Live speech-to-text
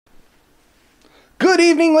Good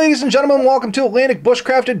evening, ladies and gentlemen. Welcome to Atlantic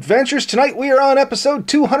Bushcraft Adventures. Tonight we are on episode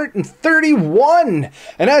 231.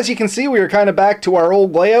 And as you can see, we are kind of back to our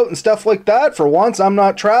old layout and stuff like that. For once, I'm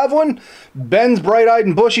not traveling. Ben's bright-eyed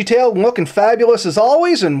and bushy-tailed and looking fabulous as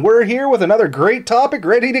always. And we're here with another great topic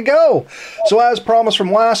ready to go. So as promised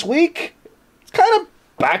from last week, it's kind of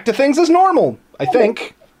back to things as normal, I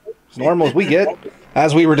think. As normal as we get,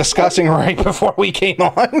 as we were discussing right before we came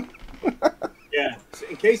on. Yeah,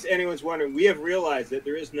 in case anyone's wondering, we have realized that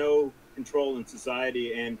there is no control in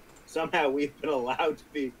society, and somehow we've been allowed to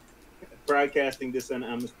be broadcasting this on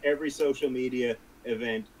almost every social media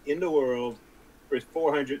event in the world for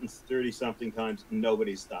 430-something times, and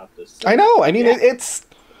nobody's stopped us. So, I know. I mean, yeah.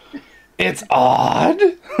 It's odd.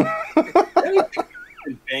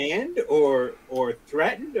 Banned or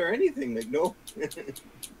threatened or anything. Like, no.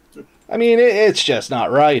 I mean, it's just not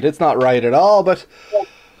right. It's not right at all, but...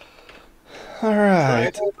 All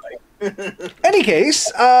right. Any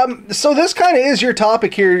case, so this kind of is your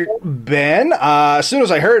topic here, Ben. As soon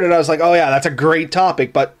as I heard it, I was like, oh yeah, that's a great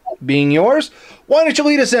topic, but being yours, why don't you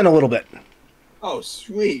lead us in a little bit? Oh,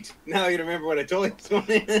 sweet. Now you remember what I told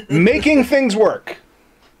you. Making things work.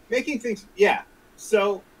 Making things, yeah.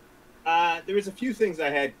 So, there was a few things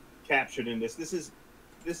I had captured in this. This is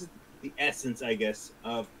the essence, I guess,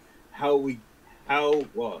 of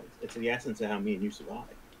it's the essence of how me and you survive.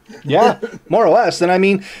 Yeah, more or less. And I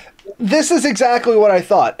mean, this is exactly what I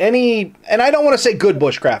thought. And I don't want to say good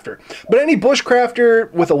bushcrafter, but any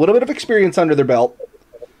bushcrafter with a little bit of experience under their belt,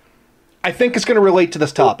 I think is going to relate to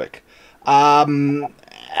this topic.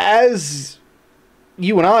 As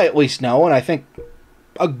you and I at least know, and I think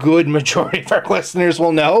a good majority of our listeners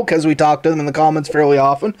will know, because we talk to them in the comments fairly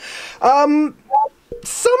often, sometimes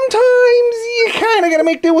you kind of got to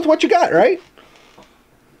make do with what you got, right?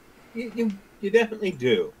 You definitely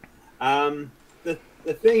do. The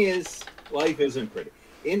thing is, life isn't pretty.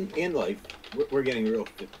 In life, we're getting real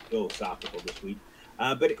philosophical this week.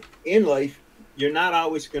 But in life, you're not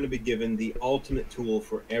always going to be given the ultimate tool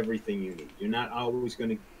for everything you need. You're not always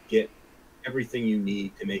going to get everything you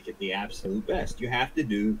need to make it the absolute best. You have to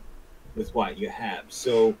do with what you have.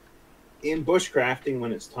 So in bushcrafting,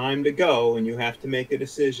 when it's time to go and you have to make a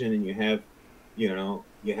decision and you have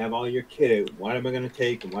all your kit out, what am I going to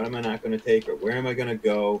take and what am I not going to take, or where am I going to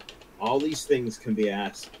go? All these things can be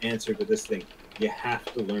answered with this thing. You have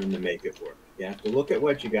to learn to make it work. You have to look at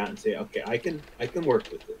what you got and say, okay, I can work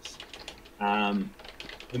with this.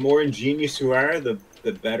 The more ingenious you are, the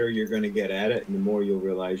better you're going to get at it, and the more you'll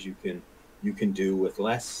realize you can do with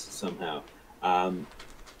less somehow. And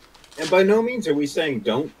by no means are we saying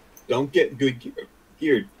don't get good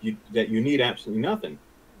gear that you need absolutely nothing.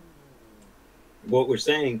 What we're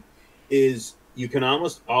saying is you can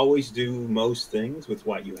almost always do most things with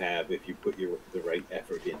what you have if you put the right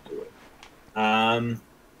effort into it. And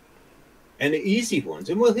the easy ones,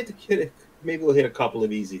 and we'll hit a couple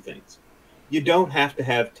of easy things. You don't have to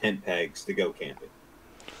have tent pegs to go camping.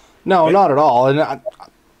 No, right? Not at all. And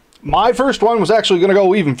my first one was actually going to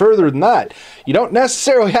go even further than that. You don't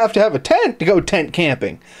necessarily have to have a tent to go tent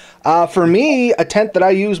camping. For me, a tent that I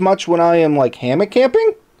use much when I am like hammock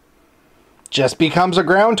camping just becomes a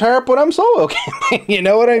ground tarp when I'm solo camping. You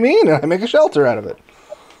know what I mean? And I make a shelter out of it.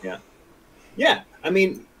 Yeah. Yeah. I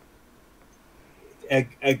mean,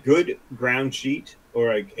 a good ground sheet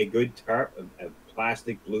or a good tarp, a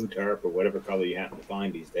plastic blue tarp or whatever color you happen to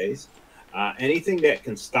find these days, anything that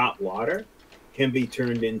can stop water can be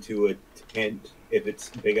turned into a tent if it's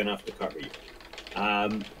big enough to cover you.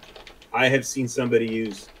 I have seen somebody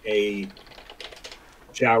use a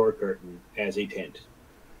shower curtain as a tent.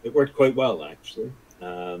 It worked quite well, actually.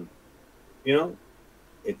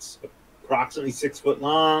 It's approximately 6 foot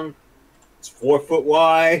long. It's 4 foot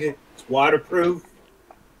wide. It's waterproof.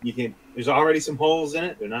 There's already some holes in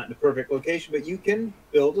it. They're not in the perfect location, but you can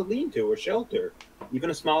build a lean-to or shelter, even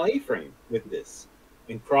a small A-frame with this,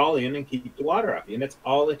 and crawl in and keep the water off you. And that's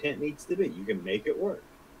all the tent needs to be. You can make it work.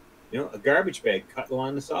 A garbage bag cut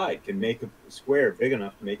along the side can make a square big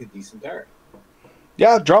enough to make a decent tarp.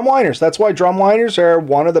 Yeah, drum liners. That's why drum liners are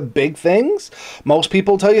one of the big things. Most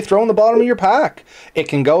people tell you throw in the bottom of your pack. It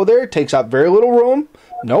can go there, it takes up very little room,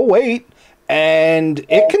 no weight, and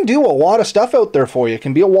it can do a lot of stuff out there for you. It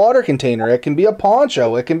can be a water container, it can be a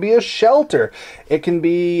poncho, it can be a shelter, it can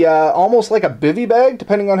be almost like a bivy bag,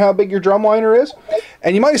 depending on how big your drum liner is.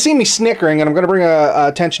 And you might have seen me snickering, and I'm going to bring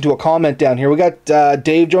attention to a comment down here. We got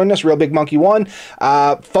Dave joining us, Real Big Monkey 1.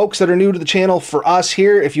 Folks that are new to the channel, for us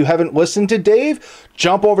here, if you haven't listened to Dave,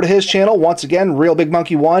 jump over to his channel. Once again, Real Big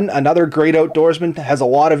Monkey 1, another great outdoorsman, has a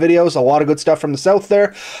lot of videos, a lot of good stuff from the south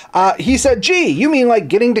there. He said, gee, you mean like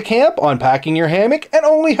getting to camp, unpacking your hammock, and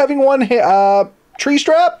only having one tree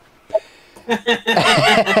strap.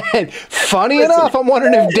 And funny enough, I'm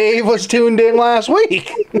wondering if Dave was tuned in last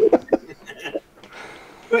week.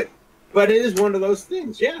 But it is one of those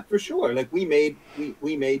things, yeah, for sure. Like we made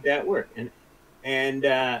that work, and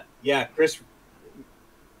yeah, Chris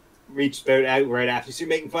reached out right after. So you're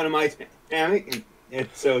making fun of my hammock, and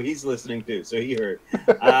so he's listening too. So he heard,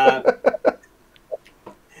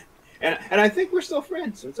 and I think we're still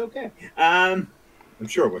friends, so it's okay. I'm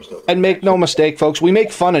sure we're still friends. And make no mistake, folks, we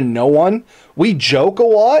make fun of no one. We joke a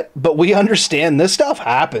lot, but we understand this stuff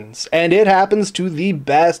happens. And it happens to the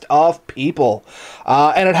best of people.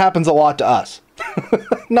 And it happens a lot to us.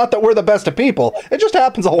 Not that we're the best of people. It just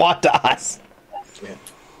happens a lot to us.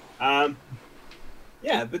 Yeah.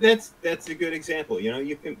 Yeah, but that's a good example. You know,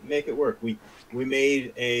 you can make it work. We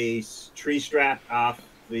made a tree strap off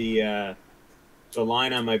the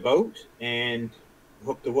line on my boat and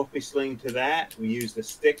hooked the whoopee sling to that. We used a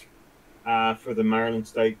stick for the Marlin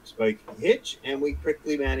spike hitch, and we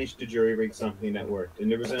quickly managed to jury rig something that worked. And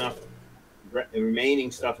there was enough remaining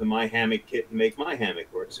stuff in my hammock kit to make my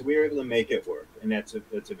hammock work, so we were able to make it work. And that's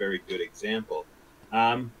a very good example.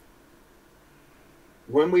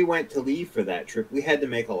 When we went to leave for that trip, we had to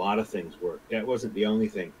make a lot of things work. That wasn't the only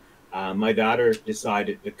thing. My daughter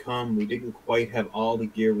decided to come. We didn't quite have all the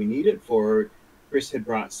gear we needed for her. Chris had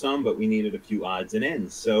brought some, but we needed a few odds and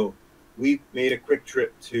ends. So we made a quick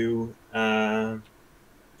trip to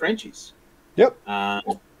Frenchie's. Yep.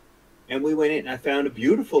 And we went in and I found a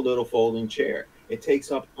beautiful little folding chair. It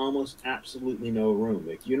takes up almost absolutely no room.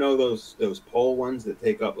 Like, you know, those pole ones that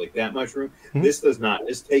take up like that much room? Mm-hmm. This does not.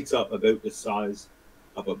 This takes up about the size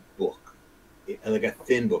of a book, like a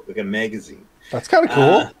thin book, like a magazine. That's kind of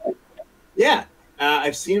cool. Yeah.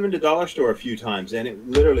 I've seen them in the dollar store a few times, and it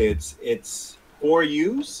literally, it's 4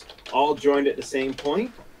 U's all joined at the same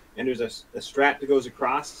point, and there's a strap that goes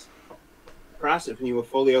across it when you will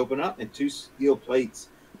fully open up, and 2 steel plates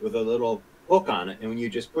with a little hook on it, and when you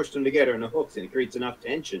just push them together in the hooks, and it creates enough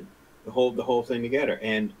tension to hold the whole thing together.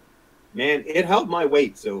 And man, it held my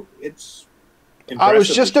weight, so it's I was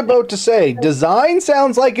just about to say, design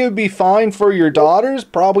sounds like it would be fine for your daughters,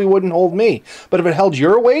 probably wouldn't hold me. But if it held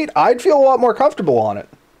your weight, I'd feel a lot more comfortable on it.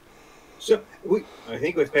 So I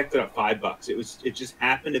think we picked it up $5. It just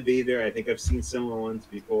happened to be there. I think I've seen similar ones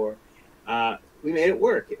before. We made it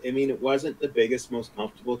work. I mean, it wasn't the biggest, most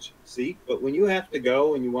comfortable seat, but when you have to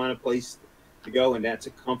go and you want a place to go, and that's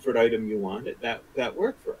a comfort item you wanted, that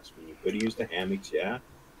worked for us. I mean, you could have used the hammocks, yeah,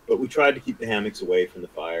 but we tried to keep the hammocks away from the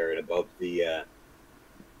fire and above the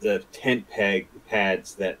tent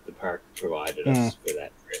pads that the park provided us for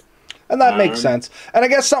that trip. And that makes sense. And I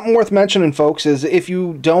guess something worth mentioning, folks, is if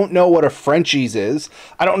you don't know what a Frenchie's is,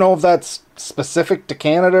 I don't know if that's specific to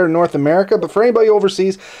Canada or North America, but for anybody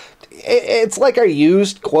overseas, it's like a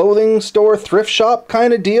used clothing store, thrift shop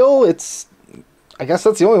kind of deal. I guess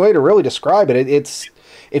that's the only way to really describe it. It's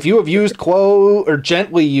if you have used clothes, or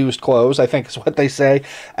gently used clothes, I think is what they say,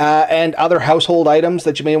 and other household items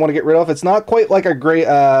that you may want to get rid of, it's not quite like a great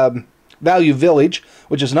Value Village,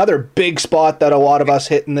 which is another big spot that a lot of us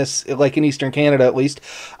hit in this, like in Eastern Canada at least.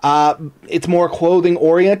 It's more clothing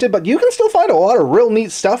oriented, but you can still find a lot of real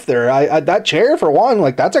neat stuff there. That chair, for one,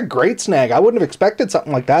 like that's a great snag. I wouldn't have expected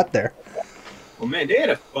something like that there. Well, man, they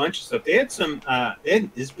had a bunch of stuff. They had some, they had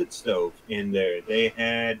an Isbit stove in there. They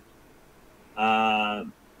had,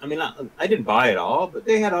 I mean, I didn't buy it all, but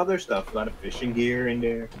they had other stuff, a lot of fishing gear in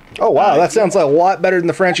there. Oh, wow. That sounds like a lot better than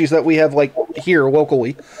the Frenchies that we have, like, here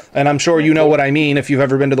locally. And I'm sure you know what I mean if you've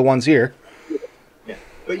ever been to the ones here. Yeah.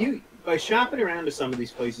 But by shopping around to some of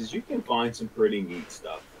these places, you can find some pretty neat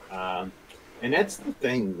stuff. And that's the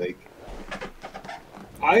thing. Like,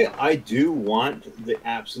 I do want the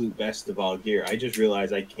absolute best of all gear. I just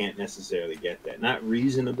realize I can't necessarily get that. Not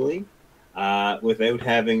reasonably, without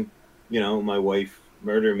having, my wife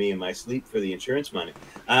murder me in my sleep for the insurance money.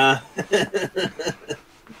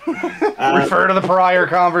 Refer to the prior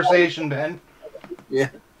conversation, Ben. Yeah.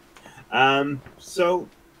 But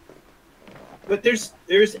there's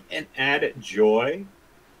an added joy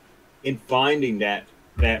in finding that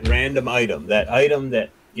random item, that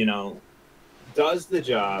does the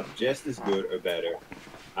job just as good or better,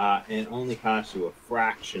 and only costs you a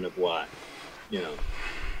fraction of what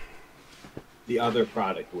the other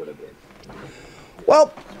product would have been.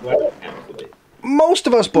 Well, most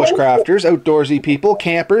of us bushcrafters, outdoorsy people,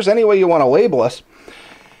 campers, any way you want to label us,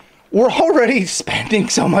 we're already spending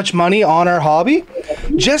so much money on our hobby.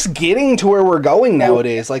 Just getting to where we're going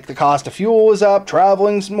nowadays, like the cost of fuel is up,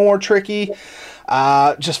 traveling's more tricky,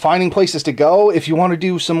 just finding places to go. If you want to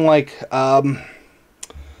do some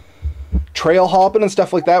trail hopping and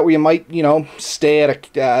stuff like that, where you might, stay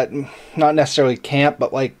at a, not necessarily camp,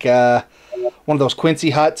 but like one of those Quincy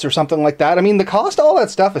huts or something like that. I mean, the cost of all that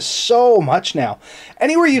stuff is so much now.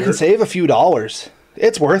 Anywhere you can save a few dollars,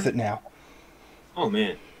 it's worth it now. Oh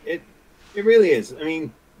man, it really is. I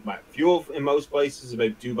mean, my fuel in most places is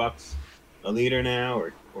about $2 a liter now,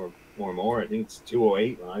 or more. I think it's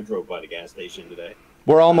 208 when I drove by the gas station today.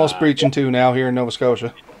 We're almost breaching 2 now here in Nova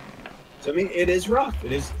Scotia. So I mean, it is rough.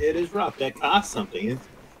 It is rough. That costs something.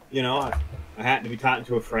 I happened to be talking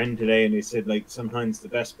to a friend today, and they said like sometimes the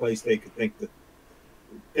best place they could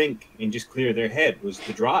think and just clear their head was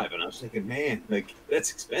to drive. And I was thinking, man, like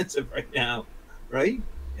that's expensive right now, right?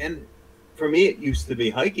 And for me, it used to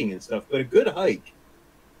be hiking and stuff, but a good hike,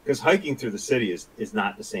 because hiking through the city is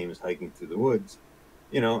not the same as hiking through the woods.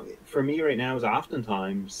 For me right now is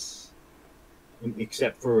oftentimes,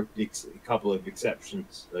 except for a couple of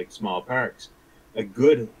exceptions, like small parks, a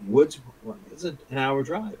good woods is an hour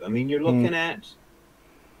drive. I mean, you're looking at,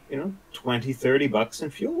 $20-$30 in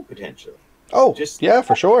fuel potential. Oh, yeah,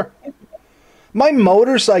 for sure. My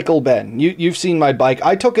motorcycle, Ben, you've seen my bike.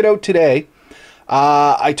 I took it out today.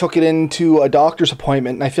 I took it into a doctor's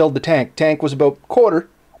appointment and I filled the tank. Tank was about quarter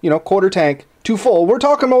tank to full. We're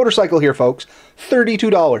talking motorcycle here, folks.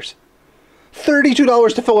 $32.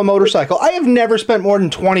 $32 to fill a motorcycle. I have never spent more than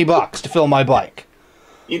 $20 to fill my bike.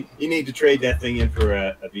 You need to trade that thing in for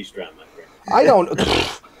a V-Strom, my friend. I don't.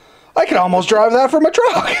 I could almost drive that from a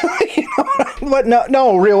truck. But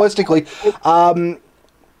no, realistically.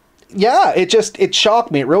 Yeah, it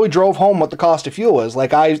shocked me. It really drove home what the cost of fuel is.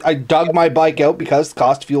 Like, I dug my bike out because the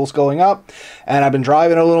cost of fuel is going up, and I've been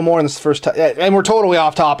driving it a little more in this first time. And we're totally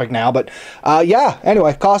off topic now, but yeah,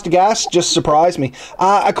 anyway, cost of gas just surprised me.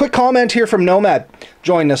 A quick comment here from Nomad.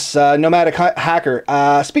 Join us, Nomadic Hacker.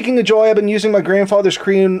 Speaking of joy, I've been using my grandfather's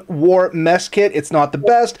Korean War mess kit. It's not the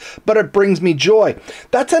best, but it brings me joy.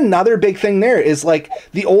 That's another big thing there, is like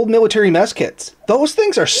the old military mess kits. Those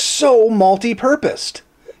things are so multi-purposed.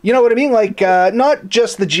 You know what I mean? Like, not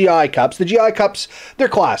just the GI cups. The GI cups, they're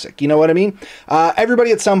classic. You know what I mean?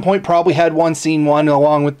 Everybody at some point probably had seen one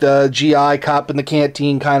along with the GI cup and the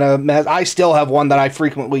canteen kind of mess. I still have one that I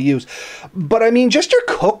frequently use. But I mean, just your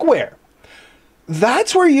cookware.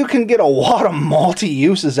 That's where you can get a lot of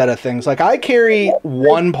multi-uses out of things. Like, I carry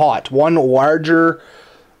one pot, one larger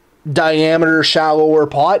diameter, shallower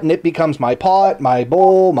pot, and it becomes my pot, my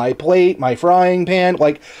bowl, my plate, my frying pan.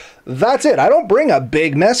 Like, that's it. I don't bring a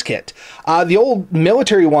big mess kit. The old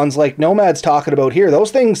military ones like Nomad's talking about here,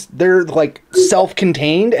 those things, they're like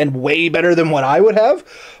self-contained and way better than what I would have.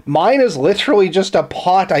 Mine is literally just a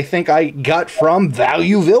pot I think I got from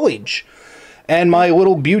Value Village. And my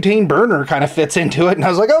little butane burner kind of fits into it. And I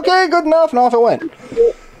was like, okay, good enough. And off it went.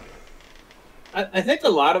 I think a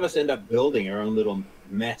lot of us end up building our own little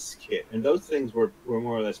mess kit. And those things were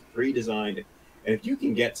more or less pre-designed. And if you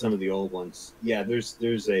can get some of the old ones, yeah, there's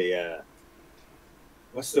a,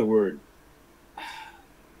 what's the word?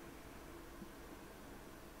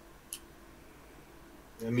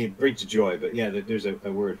 I mean, bring to joy, but yeah, there's a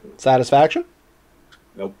word for it. Satisfaction?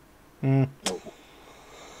 Nope. Nope.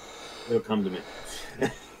 It'll come to me.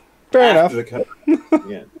 Fair enough.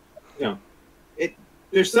 Yeah.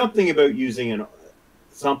 There's something about using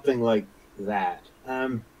something like that.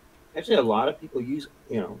 Actually, a lot of people use,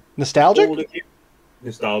 nostalgic.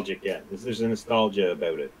 Nostalgic, yeah. There's a nostalgia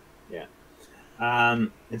about it, yeah.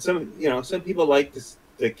 And some people like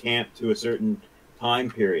to camp to a certain time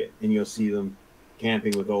period, and you'll see them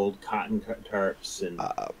camping with old cotton tarps and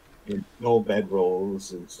old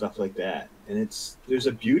bedrolls and stuff like that. And there's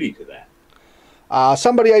a beauty to that.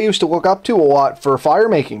 Somebody I used to look up to a lot for fire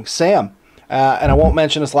making, Sam. And I won't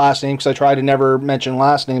mention his last name because I try to never mention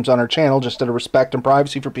last names on our channel just out of respect and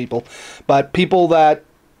privacy for people. But people that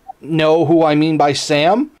know who I mean by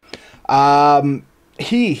Sam,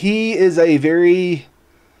 he is a very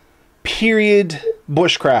period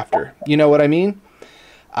bushcrafter. You know what I mean?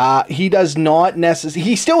 He does not necessarily...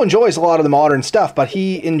 He still enjoys a lot of the modern stuff, but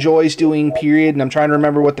he enjoys doing period, and I'm trying to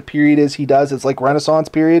remember what the period is he does. It's like Renaissance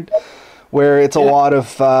period, where it's a lot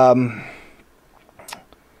of...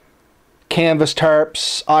 canvas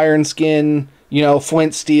tarps, iron skin,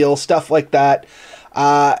 flint steel, stuff like that.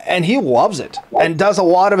 And he loves it and does a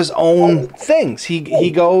lot of his own things. He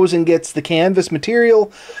goes and gets the canvas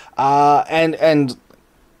material, and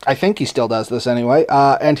I think he still does this anyway,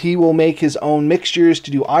 and he will make his own mixtures to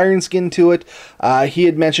do iron skin to it. He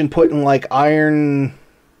had mentioned putting like iron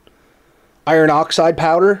oxide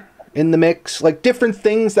powder in the mix, like different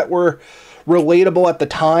things that were relatable at the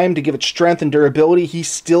time to give it strength and durability. He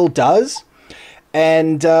still does,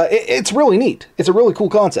 and it's really neat. It's a really cool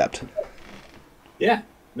concept. Yeah,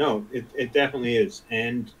 No, it definitely is.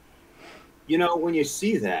 And when you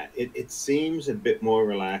see that, it seems a bit more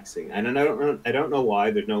relaxing. And I don't know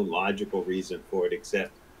why. There's no logical reason for it,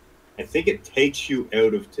 except I think it takes you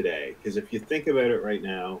out of today. Because if you think about it right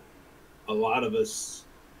now, a lot of us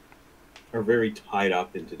are very tied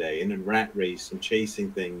up in today, in a rat race and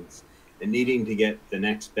chasing things and needing to get the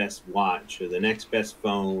next best watch or the next best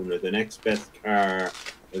phone or the next best car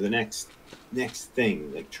or the next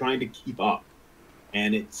thing, like trying to keep up.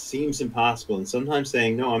 And it seems impossible. And sometimes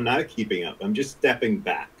saying, no, I'm not keeping up. I'm just stepping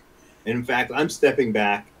back. And in fact, I'm stepping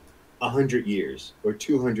back 100 years or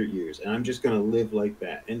 200 years, and I'm just going to live like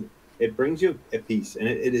that. And it brings you a peace, and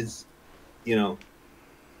it is, you know,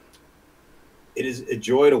 it is a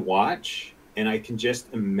joy to watch. And I can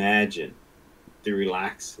just imagine the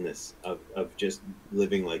relaxedness of just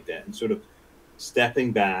living like that and sort of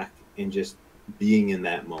stepping back and just being in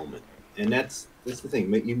that moment. And that's the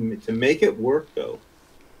thing. To make it work, though,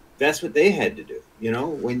 that's what they had to do.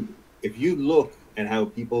 When if you look at how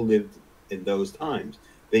people lived in those times,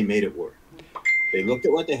 they made it work. They looked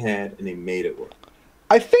at what they had and they made it work.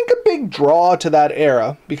 I think a big draw to that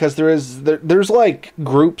era, because there's like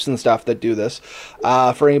groups and stuff that do this,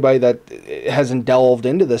 for anybody that hasn't delved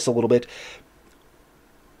into this a little bit,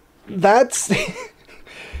 that's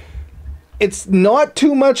it's not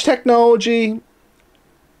too much technology.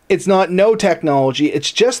 It's not no technology.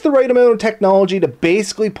 It's just the right amount of technology to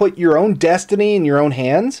basically put your own destiny in your own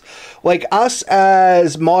hands. Like us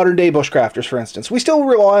as modern day bushcrafters, for instance, we still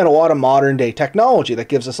rely on a lot of modern day technology that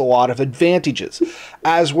gives us a lot of advantages.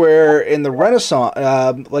 As we're in the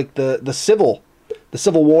Renaissance, like the Civil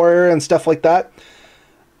War and stuff like that,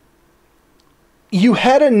 you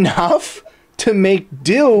had enough to make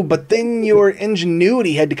do, but then your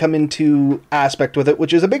ingenuity had to come into aspect with it,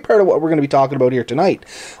 which is a big part of what we're going to be talking about here tonight.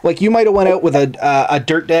 Like, you might have went out with a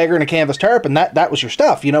dirt dagger and a canvas tarp, and that was your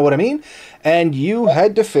stuff, you know what I mean? And you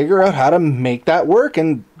had to figure out how to make that work,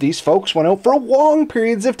 and these folks went out for long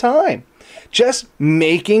periods of time just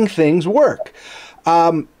making things work.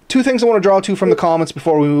 Two things I want to draw to from the comments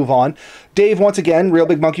before we move on. Dave, once again, Real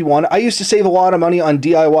Big Monkey 1. I used to save a lot of money on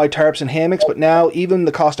DIY tarps and hammocks, but now even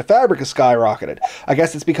the cost of fabric has skyrocketed. I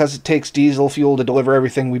guess it's because it takes diesel fuel to deliver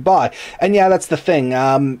everything we buy. And yeah, that's the thing.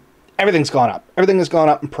 Everything's gone up. Everything has gone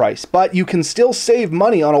up in price, but you can still save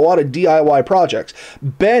money on a lot of DIY projects.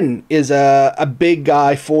 Ben is a big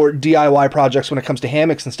guy for DIY projects when it comes to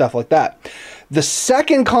hammocks and stuff like that. The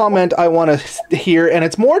second comment I want to hear, and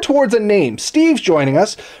it's more towards a name. Steve's joining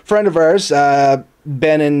us, friend of ours,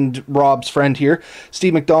 Ben and Rob's friend here,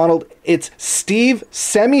 Steve McDonald. It's Steve,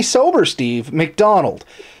 semi-sober Steve McDonald.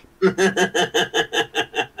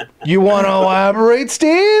 You want to elaborate,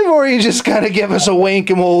 Steve, or you just kind of give us a wink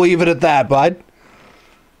and we'll leave it at that, bud?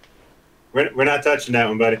 We're not touching that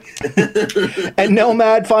one, buddy. And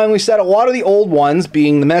Nomad finally said a lot of the old ones,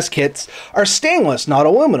 being the mess kits, are stainless, not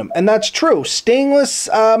aluminum. And that's true. Stainless,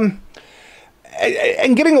 and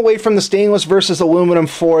getting away from the stainless versus aluminum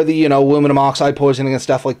for the, aluminum oxide poisoning and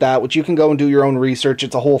stuff like that, which you can go and do your own research.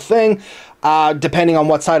 It's a whole thing. Depending on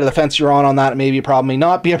what side of the fence you're on that, it may be a problem, may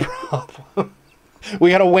not be a problem.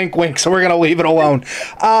 We got a wink, so we're going to leave it alone.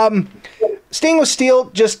 Stainless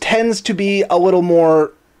steel just tends to be a little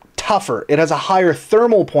more tougher. It has a higher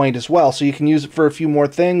thermal point as well, so you can use it for a few more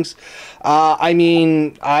things.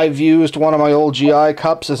 I've used one of my old GI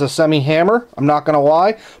cups as a semi-hammer. I'm not going to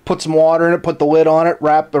lie. Put some water in it, put the lid on it,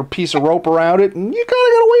 wrap a piece of rope around it, and you kind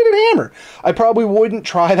of got a weighted hammer. I probably wouldn't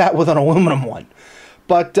try that with an aluminum one.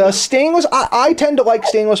 But stainless, I tend to like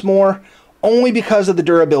stainless more, only because of the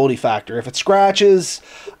durability factor. If it scratches,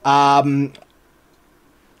 no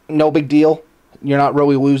big deal. You're not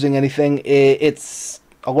really losing anything. It's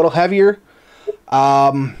a little heavier,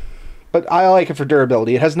 but I like it for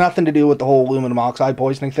durability. It has nothing to do with the whole aluminum oxide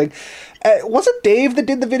poisoning thing. Was it Dave that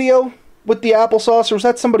did the video with the applesauce, or was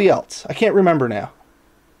that somebody else? I can't remember now.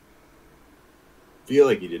 Feel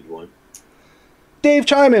like you did one. Dave,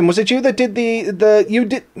 chime in. Was it you that did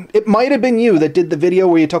it might have been you that did the video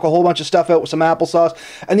where you took a whole bunch of stuff out with some applesauce.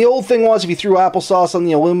 And the old thing was, if you threw applesauce on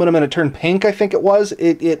the aluminum and it turned pink, I think it was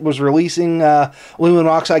releasing aluminum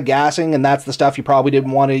oxide gassing, and that's the stuff you probably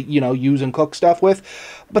didn't want to, use and cook stuff with.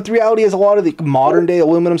 But the reality is, a lot of the modern day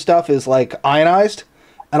aluminum stuff is like ionized,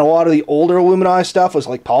 and a lot of the older aluminized stuff was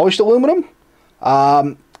like polished aluminum.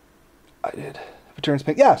 Turns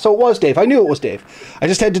pink. Yeah, so it was Dave. I knew it was Dave. I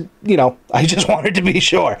just had to, I just wanted to be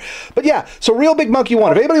sure. But yeah, so Real Big Monkey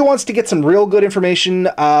 1. If anybody wants to get some real good information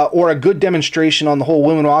or a good demonstration on the whole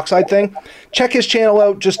aluminum oxide thing, check his channel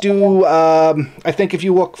out. Just do, I think if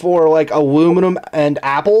you look for like aluminum and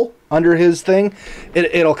apple under his thing,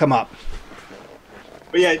 it'll come up.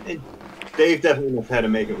 But yeah, Dave definitely knows how to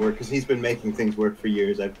make it work because he's been making things work for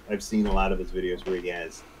years. I've seen a lot of his videos where he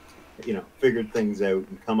has, figured things out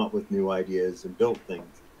and come up with new ideas and built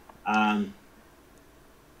things. But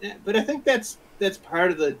I think that's part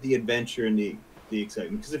of the adventure and the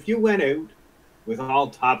excitement. Because if you went out with all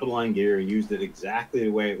top of the line gear and used it exactly the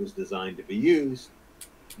way it was designed to be used,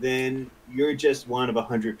 then you're just one of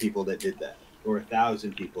 100 people that did that, or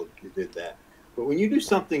 1,000 people that did that. But when you do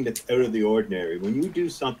something that's out of the ordinary, when you do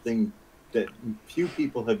something that few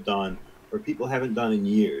people have done or people haven't done in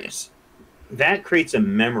years, that creates a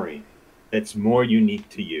memory that's more unique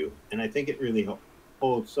to you. And I think it really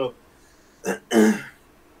holds. So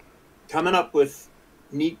coming up with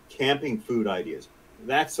neat camping food ideas,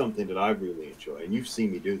 that's something that I really enjoy. And you've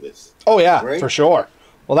seen me do this. Oh, yeah, right? For sure.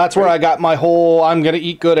 Well, that's where I got my whole I'm going to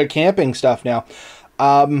eat good at camping stuff now.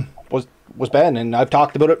 Was Ben, and I've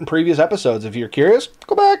talked about it in previous episodes. If you're curious,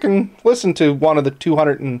 go back and listen to one of the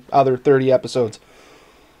 230 episodes.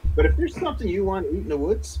 But if there's something you want to eat in the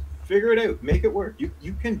woods, figure it out. Make it work.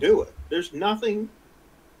 You can do it. There's nothing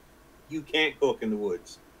you can't cook in the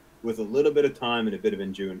woods with a little bit of time and a bit of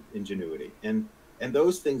ingenuity. And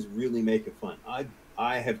those things really make it fun.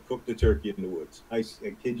 I have cooked a turkey in the woods. I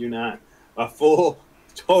kid you not. A full,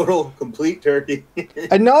 total, complete turkey.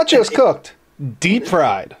 And not just cooked, deep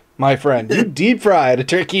fried. My friend, you deep fried a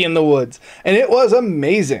turkey in the woods, and it was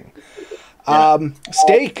amazing.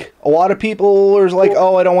 Steak. A lot of people are like,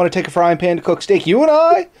 oh, I don't want to take a frying pan to cook steak. You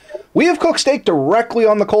and we have cooked steak directly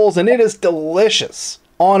on the coals, and it is delicious,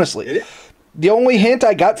 honestly. The only hint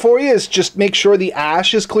I got for you is just make sure the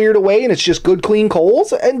ash is cleared away, and it's just good, clean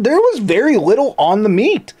coals, and there was very little on the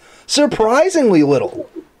meat. Surprisingly little.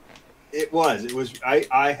 It was.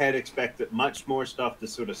 I had expected much more stuff to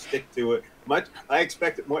sort of stick to it. I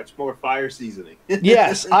expected much more fire seasoning.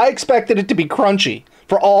 Yes, I expected it to be crunchy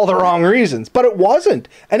for all the wrong reasons, but it wasn't,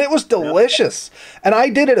 and it was delicious. And I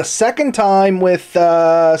did it a second time with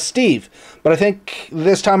Steve, but I think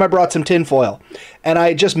this time I brought some tin foil, and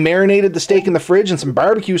I just marinated the steak in the fridge in some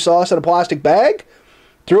barbecue sauce in a plastic bag,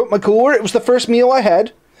 threw it in my cooler. It was the first meal I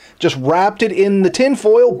had. Just wrapped it in the tin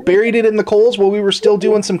foil, buried it in the coals while we were still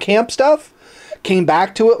doing some camp stuff. Came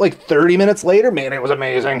back to it like 30 minutes later. Man, it was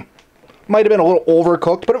amazing. Might have been a little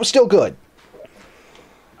overcooked, but it was still good.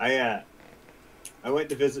 I went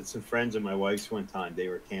to visit some friends of my wife's one time. They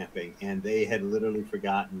were camping, and they had literally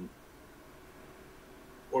forgotten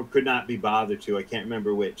or could not be bothered to, I can't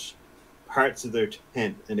remember which, parts of their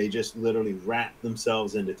tent, and they just literally wrapped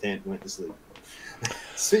themselves in the tent and went to sleep.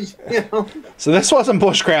 So this wasn't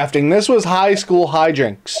bushcrafting. This was high school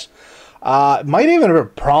hijinks. Might even have been a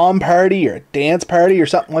prom party or a dance party or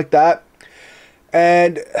something like that.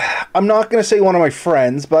 And I'm not going to say one of my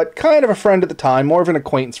friends, but kind of a friend at the time, more of an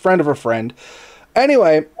acquaintance, friend of a friend.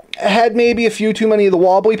 Anyway, had maybe a few too many of the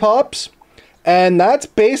wobbly pops. And that's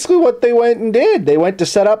basically what they went and did. They went to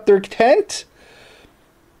set up their tent.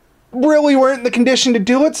 Really weren't in the condition to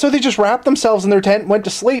do it, so they just wrapped themselves in their tent and went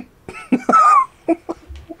to sleep.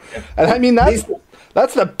 And I mean, that's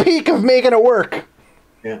the peak of making it work.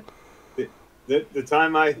 Yeah. The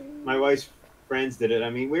time my wife's friends did it, I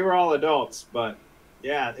mean, we were all adults, but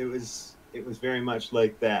yeah, it was very much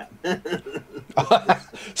like that.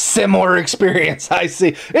 Similar experience, I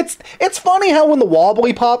see. It's funny how when the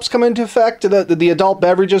wobbly pops come into effect, the adult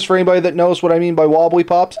beverages, for anybody that knows what I mean by wobbly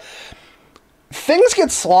pops, things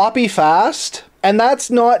get sloppy fast, and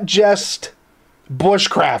that's not just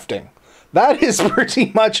bushcrafting. That is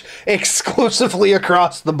pretty much exclusively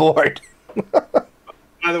across the board.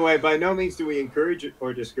 By the way, by no means do we encourage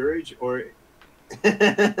or discourage or...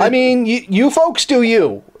 I mean, you folks do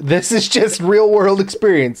you. This is just real world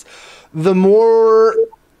experience. The more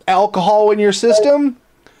alcohol in your system,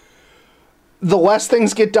 the less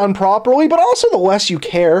things get done properly, but also the less you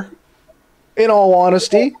care, in all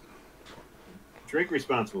honesty. Drink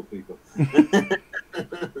responsible, people.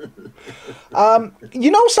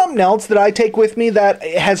 You know something else that I take with me that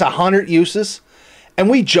has 100 uses, and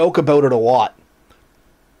we joke about it a lot?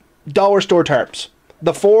 Dollar store tarps.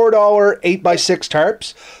 The $4 8x6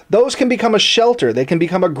 tarps, those can become a shelter. They can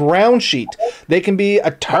become a ground sheet. They can be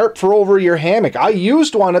a tarp for over your hammock. I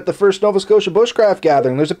used one at the first Nova Scotia Bushcraft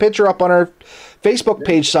Gathering. There's a picture up on our Facebook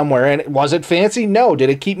page somewhere. And was it fancy? No. Did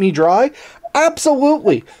it keep me dry?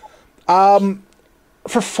 Absolutely.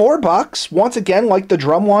 For $4, once again, like the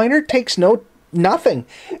drum liner, takes nothing.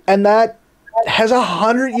 And that has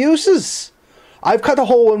 100 uses. I've cut a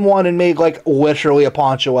hole in one and made like literally a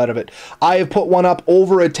poncho out of it. I have put one up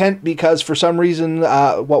over a tent because for some reason,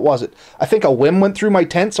 what was it? I think a whim went through my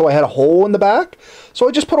tent, so I had a hole in the back. So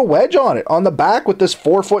I just put a wedge on it on the back with this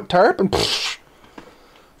 4-foot tarp, and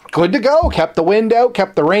good to go. Kept the wind out,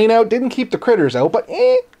 kept the rain out, didn't keep the critters out, but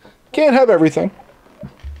can't have everything.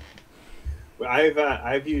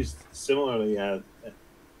 I've used similarly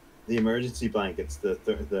the emergency blankets, the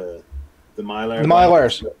Mylar. The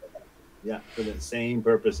Mylars. Yeah, for the same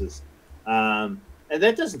purposes. And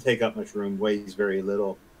that doesn't take up much room, weighs very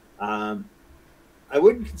little. I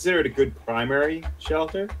wouldn't consider it a good primary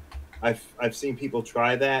shelter. I've seen people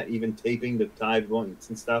try that, even taping the tie points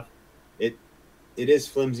and stuff. It is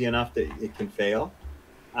flimsy enough that it can fail,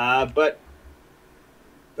 but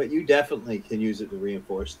you definitely can use it to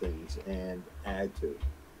reinforce things and add to it.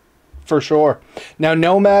 For sure. Now,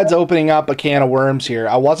 Nomad's opening up a can of worms here.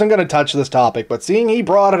 I wasn't going to touch this topic, but seeing he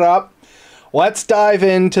brought it up, let's dive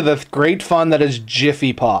into the great fun that is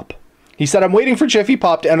Jiffy Pop. He said, I'm waiting for Jiffy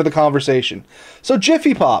Pop to enter the conversation. So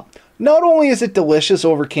Jiffy Pop, not only is it delicious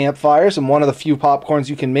over campfires and one of the few popcorns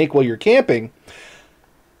you can make while you're camping,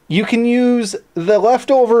 you can use the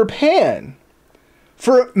leftover pan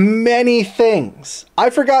for many things. I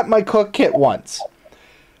forgot my cook kit once.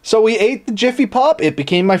 So we ate the Jiffy Pop. It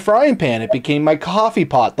became my frying pan. It became my coffee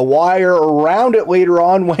pot. The wire around it later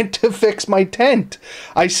on went to fix my tent.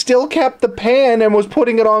 I still kept the pan and was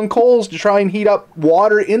putting it on coals to try and heat up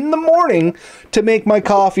water in the morning to make my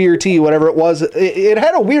coffee or tea, whatever it was. It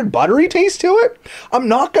had a weird buttery taste to it. I'm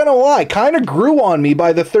not going to lie. Kind of grew on me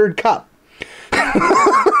by the third cup.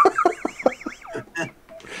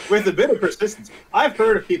 With a bit of persistence. I've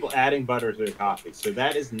heard of people adding butter to their coffee, so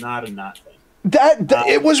that is not a not thing.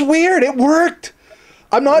 It was weird. It worked.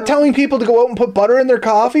 I'm not telling people to go out and put butter in their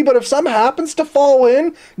coffee, but if some happens to fall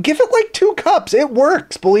in, give it like 2 cups. It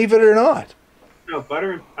works, believe it or not. No,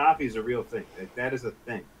 butter in coffee is a real thing. That is a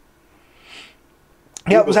thing.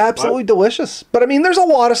 Yeah, it was absolutely delicious. But I mean, there's a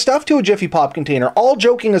lot of stuff to a Jiffy Pop container. All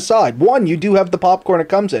joking aside, 1, you do have the popcorn it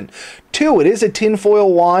comes in. 2, it is a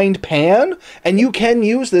tinfoil lined pan, and you can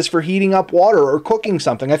use this for heating up water or cooking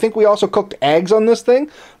something. I think we also cooked eggs on this thing.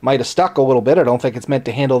 Might have stuck a little bit. I don't think it's meant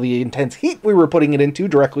to handle the intense heat we were putting it into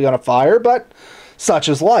directly on a fire, but such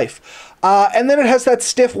is life. And then it has that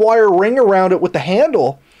stiff wire ring around it with the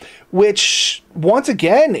handle, which once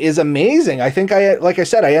again is amazing. I think like I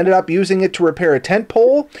said, I ended up using it to repair a tent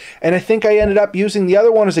pole, and I think I ended up using the other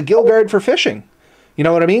one as a gill guard for fishing. You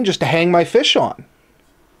know what I mean? Just to hang my fish on.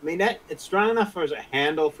 I mean, it's strong enough as a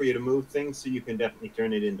handle for you to move things, so you can definitely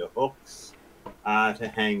turn it into hooks,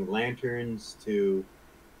 to hang lanterns, to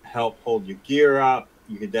help hold your gear up.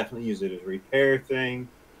 You can definitely use it as a repair thing.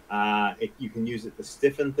 You can use it to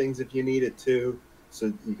stiffen things if you need it to,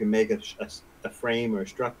 so you can make a frame or a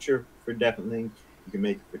structure for definitely. You can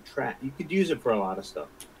make it for track. You could use it for a lot of stuff.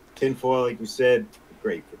 Tinfoil, like you said,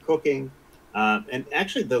 great for cooking. And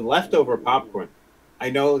actually, the leftover popcorn. I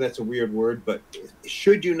know that's a weird word, but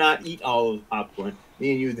should you not eat all of the popcorn?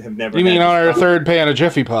 Me and you have never. You mean on our third pan of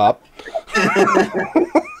Jiffy Pop?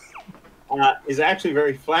 Is actually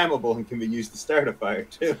very flammable and can be used to start a fire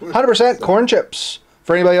too. 100% corn chips.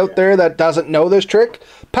 For anybody out there that doesn't know this trick,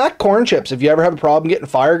 pack corn chips. If you ever have a problem getting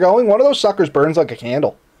fire going, one of those suckers burns like a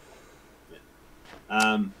candle.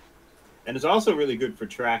 And it's also really good for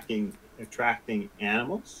attracting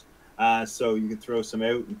animals. So you can throw some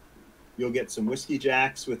out, and you'll get some whiskey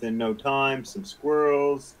jacks within no time, some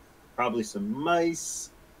squirrels, probably some mice,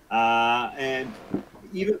 and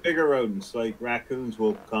even bigger rodents like raccoons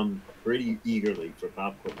will come pretty eagerly for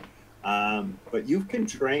popcorn. But you can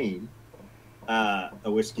train a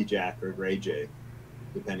whiskey jack or a gray jay,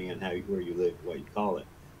 depending on where you live, what you call it.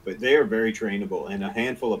 But they are very trainable, and a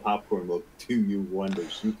handful of popcorn will do you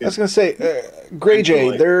wonders. I was going to say, gray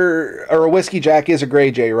jay, or a whiskey jack is a gray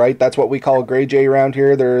jay, right? That's what we call a gray jay around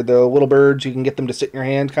here. They're the little birds. You can get them to sit in your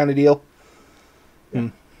hand kind of deal. Yeah,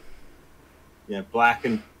 yeah,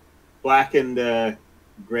 blackened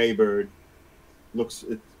gray bird. Looks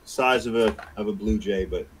the size of a blue jay,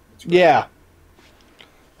 but it's great. Yeah.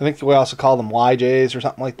 I think we also call them YJs or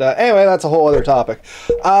something like that. Anyway, that's a whole other topic.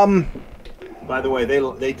 By the way,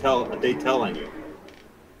 they tell on you.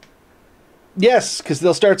 Yes, because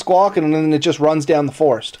they'll start squawking and then it just runs down the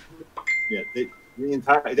forest. Yeah,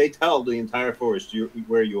 they tell the entire forest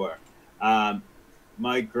where you are.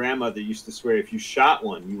 My grandmother used to swear if you shot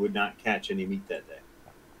one, you would not catch any meat that day.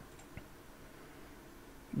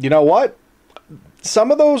 You know what? Some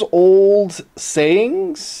of those old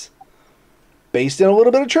sayings, based in a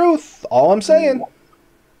little bit of truth. All I'm saying.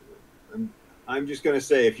 I'm just going to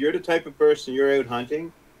say, if you're the type of person, you're out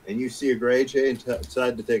hunting and you see a gray jay and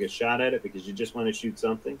decide to take a shot at it because you just want to shoot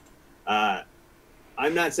something,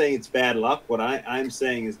 I'm not saying it's bad luck. What I'm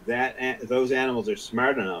saying is that those animals are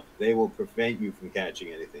smart enough. They will prevent you from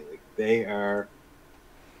catching anything. Like, they are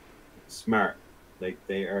smart. Like,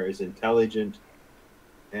 they are as intelligent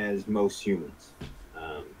as most humans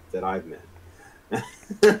that I've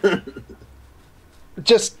met.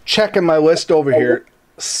 Just checking my list over here.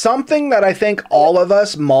 Something that I think all of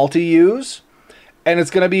us multi-use, and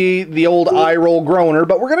it's going to be the old eye roll groaner,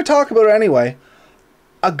 but we're going to talk about it anyway.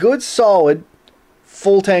 A good solid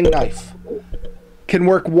full tang knife can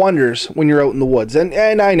work wonders when you're out in the woods.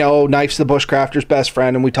 And I know knife's the bushcrafter's best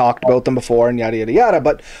friend, and we talked about them before and yada yada yada,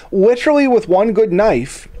 but literally with one good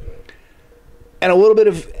knife and a little bit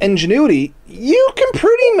of ingenuity, you can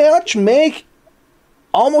pretty much make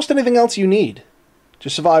almost anything else you need to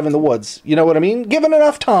survive in the woods. You know what I mean? Given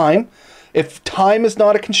enough time, if time is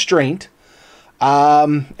not a constraint,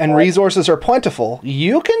 and resources are plentiful,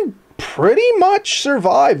 you can pretty much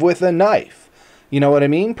survive with a knife. You know what I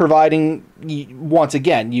mean? Providing, once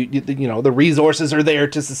again, you know, the resources are there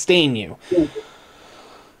to sustain you.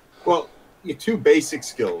 Well, your two basic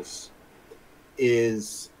skills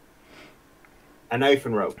is a knife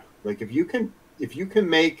and rope. Like if you can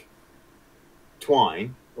make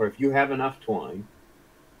twine, or if you have enough twine,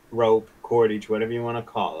 rope, cordage, whatever you want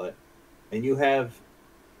to call it, and you have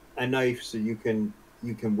a knife so you can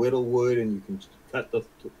whittle wood and you can cut the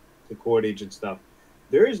cordage and stuff,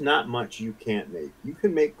 there is not much you can't make. You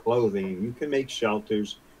can make clothing, you can make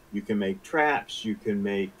shelters, you can make traps, you can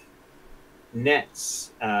make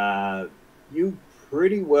nets. You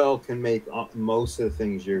pretty well can make most of the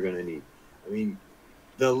things you're going to need. I mean,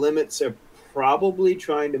 the limits are probably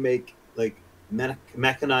trying to make like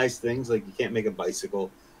mechanized things, like you can't make a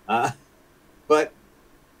bicycle, but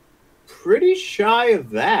pretty shy of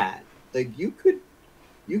that. Like you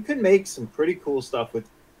can make some pretty cool stuff with.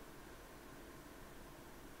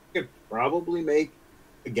 You could probably make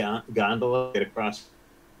a gondola get across.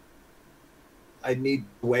 I'd need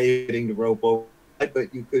a way of getting the rope over,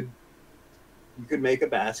 but you could make a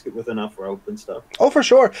basket with enough rope and stuff. Oh, for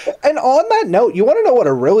sure. And on that note, you want to know what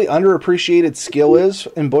a really underappreciated skill is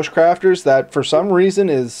in bushcrafters that for some reason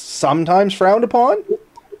is sometimes frowned upon?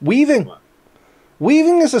 Weaving. What?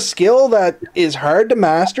 Weaving is a skill that is hard to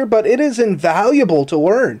master, but it is invaluable to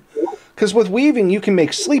learn. Because with weaving, you can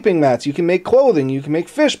make sleeping mats, you can make clothing, you can make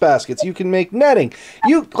fish baskets, you can make netting.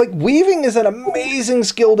 Weaving is an amazing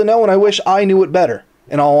skill to know, and I wish I knew it better,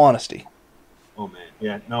 in all honesty. Oh man,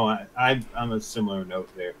 yeah, no, I'm a similar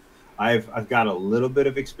note there. I've got a little bit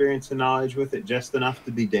of experience and knowledge with it, just enough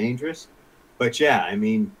to be dangerous. But yeah, I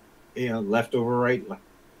mean, you know, left over right,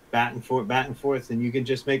 back and forth, and you can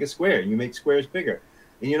just make a square, and you make squares bigger.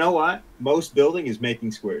 And you know what? Most building is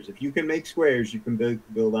making squares. If you can make squares, you can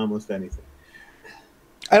build almost anything.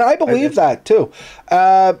 And I believe that too.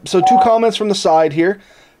 So 2 comments from the side here.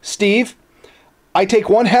 Steve, I take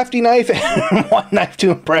one hefty knife and one knife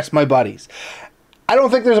to impress my buddies. I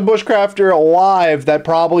don't think there's a bushcrafter alive that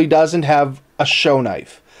probably doesn't have a show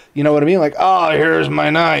knife. You know what I mean? Like, oh, here's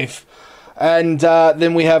my knife. And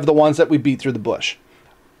then we have the ones that we beat through the bush.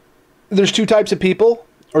 There's 2 types of people,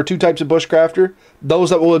 or 2 types of bushcrafter. Those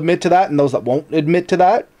that will admit to that and those that won't admit to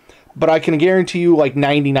that. But I can guarantee you like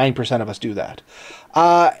 99% of us do that.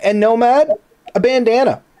 And Nomad, a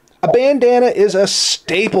bandana. A bandana is a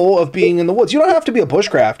staple of being in the woods. You don't have to be a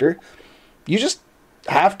bushcrafter. You just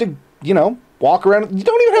have to, you know, walk around. You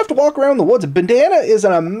don't even have to walk around the woods. A bandana is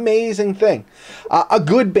an amazing thing. A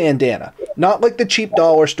good bandana. Not like the cheap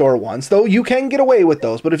dollar store ones, though you can get away with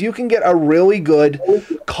those. But if you can get a really good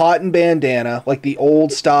cotton bandana, like the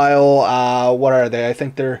old style, what are they? I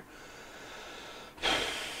think they're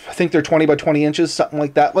 20 by 20 inches, something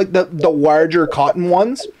like that. Like the larger cotton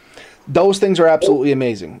ones. Those things are absolutely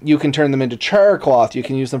amazing. You can turn them into char cloth. You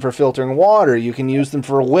can use them for filtering water. You can use them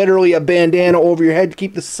for literally a bandana over your head to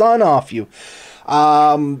keep the sun off you.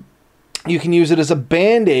 You can use it as a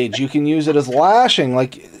bandage. You can use it as lashing.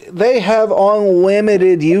 Like, they have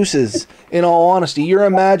unlimited uses, in all honesty. Your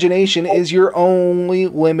imagination is your only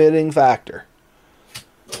limiting factor.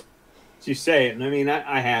 You say it, and I mean,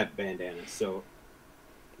 I have bandanas, so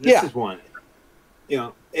this is one. You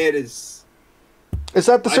know, it is... Is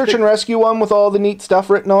that the search and rescue one with all the neat stuff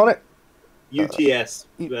written on it? UTS,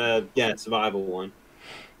 survival one.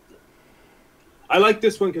 I like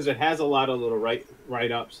this one because it has a lot of little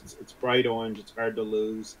write-ups. It's bright orange. It's hard to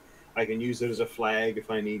lose. I can use it as a flag if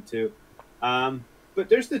I need to. But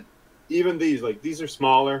there's even these. Like, these are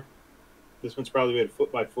smaller. This one's probably about 1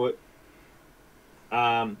 foot by foot.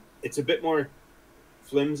 It's a bit more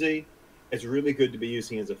flimsy. It's really good to be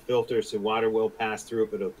using as a filter, so water will pass through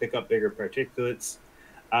it, but it'll pick up bigger particulates.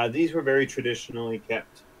 These were very traditionally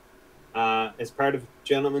kept as part of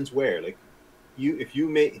gentleman's wear. Like, if you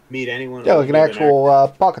meet anyone, like an actual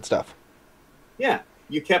pocket stuff. Yeah,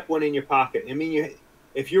 you kept one in your pocket. I mean,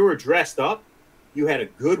 if you were dressed up, you had a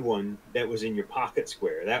good one that was in your pocket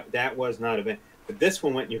square. That was not a bad, but this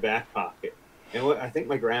one went in your back pocket. And what I think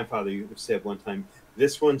my grandfather said one time,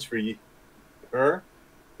 this one's for you, her.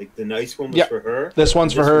 Like the nice one was for her. This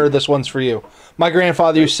one's for her. This one's for you. My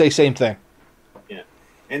grandfather used to say same thing. Yeah,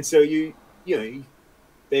 and so you know,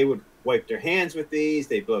 they would wipe their hands with these.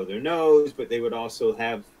 They blow their nose, but they would also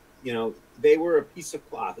have, you know, they were a piece of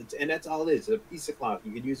cloth, and that's all it is, a piece of cloth.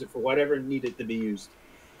 You could use it for whatever needed to be used,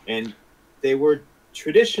 and they were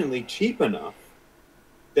traditionally cheap enough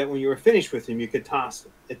that when you were finished with them, you could toss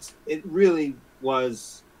them. It really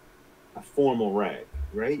was a formal rag,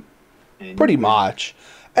 right? And pretty much.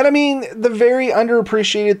 And I mean, the very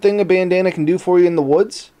underappreciated thing a bandana can do for you in the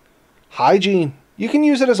woods, hygiene. You can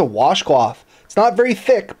use it as a washcloth. It's not very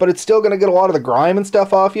thick, but it's still going to get a lot of the grime and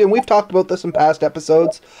stuff off you. And we've talked about this in past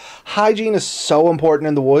episodes. Hygiene is so important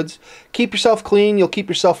in the woods. Keep yourself clean. You'll keep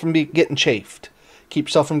yourself from getting chafed. Keep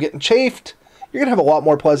yourself from getting chafed. You're going to have a lot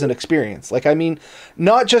more pleasant experience. Like, I mean,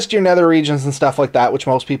 not just your nether regions and stuff like that, which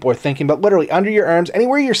most people are thinking, but literally under your arms,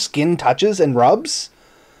 anywhere your skin touches and rubs,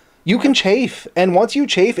 you can chafe. And once you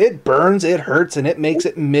chafe, it burns, it hurts, and it makes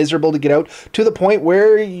it miserable to get out, to the point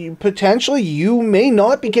where you may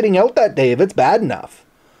not be getting out that day if it's bad enough.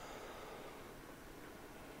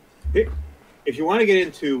 If you want to get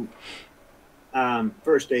into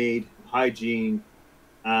first aid, hygiene,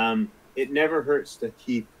 it never hurts to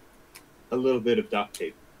keep a little bit of duct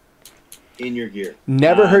tape in your gear.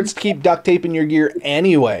 Never hurts to keep duct tape in your gear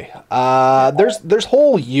anyway. There's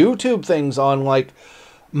whole YouTube things on, like,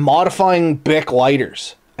 modifying Bic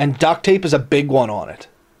lighters, and duct tape is a big one on it.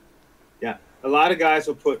 Yeah, a lot of guys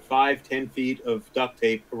will put 5-10 feet of duct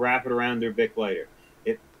tape, wrap it around their Bic lighter.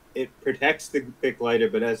 It protects the Bic lighter,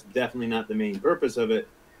 but that's definitely not the main purpose of it.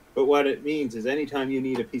 But what it means is anytime you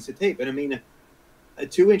need a piece of tape, and I mean a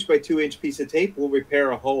 2-inch by 2-inch piece of tape will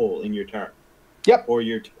repair a hole in your tarp. Yep. Or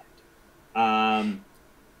your tent.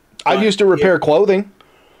 I've used to repair clothing.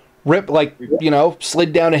 Rip, like, you know,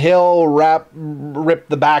 slid down a hill, rip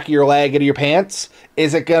the back of your leg out of your pants.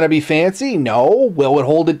 Is it going to be fancy? No. Will it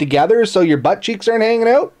hold it together so your butt cheeks aren't hanging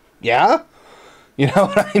out? Yeah. You know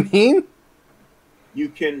what I mean? You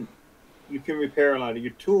can repair a lot of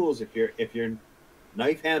your tools. If your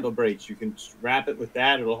knife handle breaks, you can wrap it with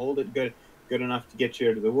that. It'll hold it good enough to get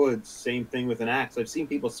you out of the woods. Same thing with an axe. I've seen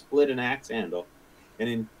people split an axe handle and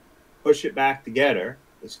then push it back together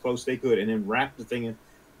as close as they could and then wrap the thing in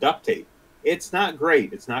duct tape. It's not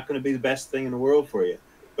great. It's not going to be the best thing in the world for you,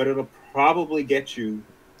 but it'll probably get you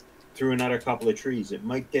through another couple of trees. It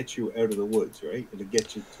might get you out of the woods, right? It'll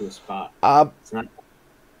get you to a spot. It's not.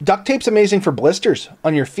 Duct tape's amazing for blisters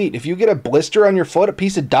on your feet. If you get a blister on your foot, a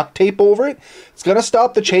piece of duct tape over it, it's going to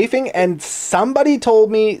stop the chafing. And somebody told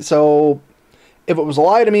me, so if it was a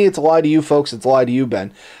lie to me, it's a lie to you folks, it's a lie to you,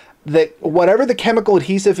 Ben, that whatever the chemical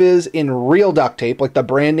adhesive is in real duct tape, like the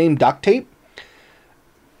brand name duct tape,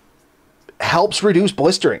 helps reduce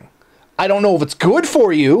blistering. I don't know if it's good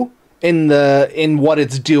for you in what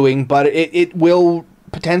it's doing, but it will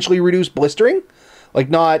potentially reduce blistering. Like,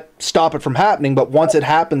 not stop it from happening, but once it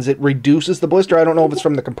happens, it reduces the blister. I don't know if it's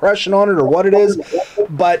from the compression on it or what it is,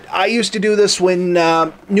 but I used to do this when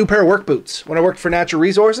new pair of work boots, when I worked for Natural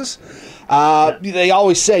Resources. They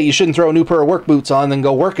always say you shouldn't throw a new pair of work boots on and then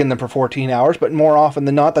go work in them for 14 hours, but more often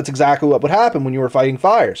than not, that's exactly what would happen when you were fighting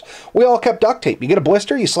fires. We all kept duct tape. You get a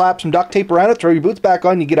blister, you slap some duct tape around it, throw your boots back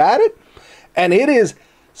on, you get at it, and it is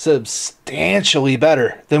substantially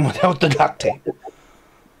better than without the duct tape.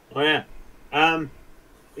 Oh, yeah.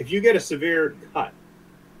 If you get a severe cut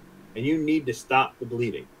and you need to stop the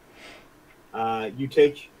bleeding, you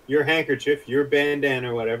take your handkerchief, your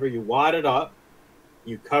bandana or whatever, you wad it up,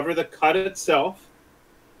 you cover the cut itself,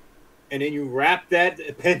 and then you wrap that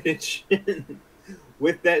appendage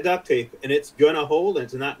with that duct tape, and it's going to hold and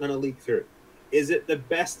it's not going to leak through. Is it the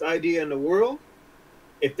best idea in the world?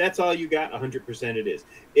 If that's all you got, 100% it is.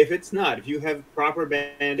 If it's not, if you have proper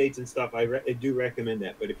Band-Aids and stuff, I do recommend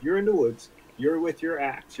that. But if you're in the woods, you're with your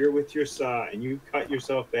axe, you're with your saw, and you cut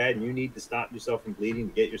yourself bad and you need to stop yourself from bleeding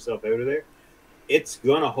to get yourself out of there, it's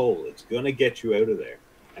going to hold. It's going to get you out of there.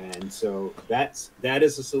 And so that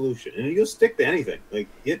is a solution. And you'll stick to anything. Like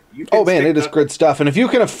you can oh, man, it is good stuff. And if you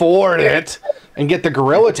can afford it and get the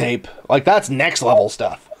Gorilla Tape, like, that's next level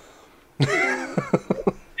stuff.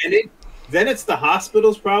 And then it's the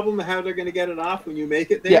hospital's problem of how they're going to get it off when you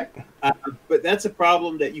make it there. Yeah. But that's a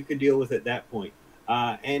problem that you can deal with at that point.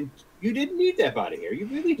 And you didn't need that body hair. You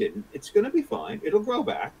really didn't. It's going to be fine. It'll grow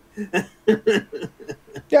back.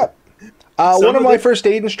 Yeah. One of my first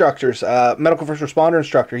aid instructors, medical first responder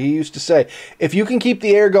instructor, he used to say, if you can keep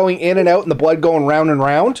the air going in and out and the blood going round and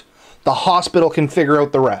round, the hospital can figure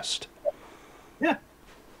out the rest. Yeah.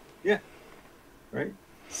 right?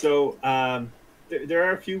 So there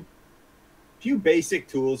are a few basic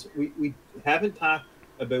tools. We haven't talked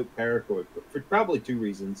about paracord for probably two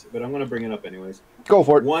reasons, but I'm going to bring it up anyways. Go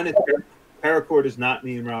for it. One is paracord is not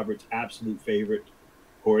me and Robert's absolute favorite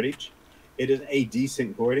cordage. It is a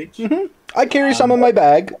decent cordage. I carry some in my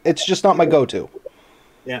bag. It's just not my go-to.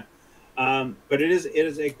 Yeah. But it is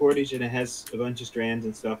a cordage, and it has a bunch of strands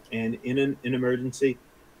and stuff. And in an emergency,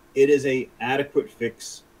 it is a adequate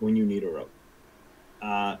fix when you need a rope.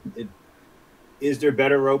 Is there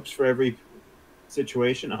better ropes for every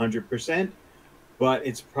situation? 100%. But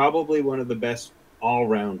it's probably one of the best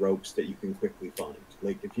all-round ropes that you can quickly find.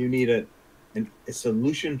 Like if you need a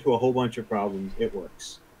solution to a whole bunch of problems, it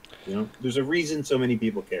works. You know, there's a reason so many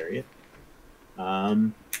people carry it.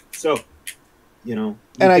 So, you know.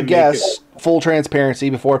 And I guess full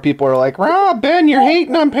transparency before people are like, Ben, you're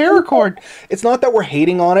hating on paracord. It's not that we're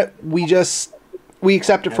hating on it. We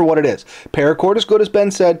accept it for what it is. Paracord is good, as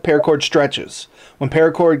Ben said. Paracord stretches. When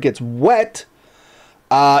paracord gets wet,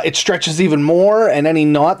 it stretches even more, and any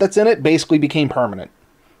knot that's in it basically became permanent.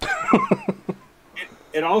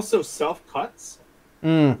 It also self-cuts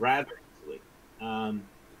rather easily.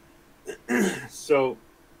 So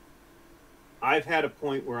I've had a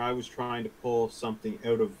point where I was trying to pull something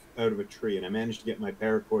out of a tree, and I managed to get my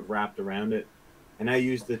paracord wrapped around it, and I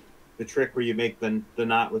used the trick where you make the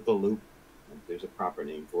knot with the loop. There's a proper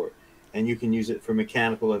name for it, and you can use it for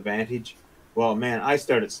mechanical advantage. Well, man, I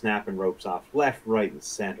started snapping ropes off left, right, and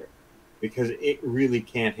center because it really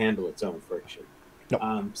can't handle its own friction.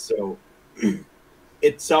 Nope. So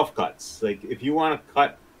it self-cuts. Like if you want to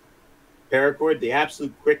cut paracord, the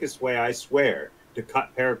absolute quickest way, I swear, to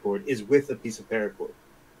cut paracord is with a piece of paracord.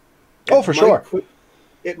 Oh, for sure.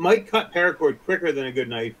 It might cut paracord quicker than a good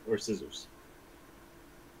knife or scissors.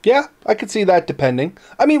 Yeah, I could see that depending.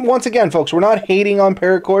 I mean, once again, folks, we're not hating on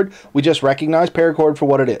paracord. We just recognize paracord for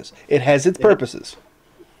what it is. It has its purposes.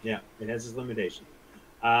 Yeah, it has its limitations.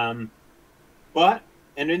 And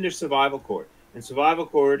then there's survival cord. And survival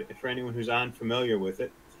cord, for anyone who's unfamiliar with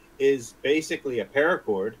it, is basically a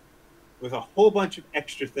paracord with a whole bunch of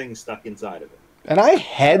extra things stuck inside of it. And I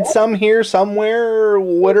had some here somewhere,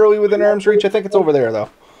 literally within arm's reach. I think it's over there, though.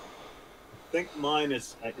 I think mine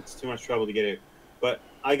it's too much trouble to get it. But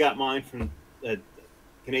I got mine from a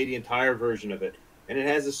Canadian Tire version of it. And it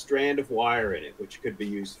has a strand of wire in it, which could be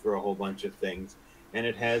used for a whole bunch of things. And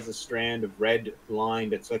it has a strand of red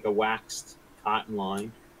line that's like a waxed cotton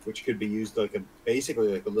line, which could be used basically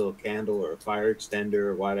like a little candle or a fire extender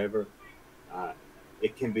or whatever.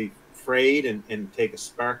 It can be frayed and take a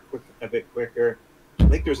spark a bit quicker. I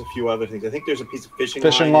think there's a few other things. I think there's a piece of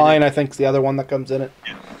fishing line. I think is the other one that comes in it.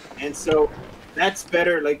 Yeah. And so that's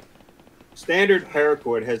better. Like standard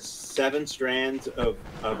paracord has 7 strands of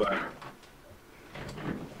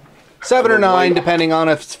 7 or 9, depending on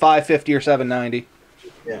if it's 550 or 790.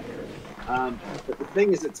 Yeah. But the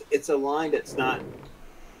thing is, it's a line that's not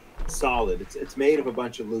solid. It's made of a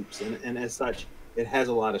bunch of loops, and as such, it has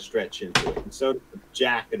a lot of stretch into it. And so does the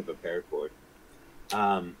jacket of a paracord.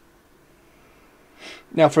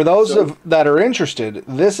 Now, for those that are interested,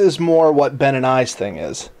 this is more what Ben and I's thing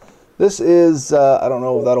is. This is, I don't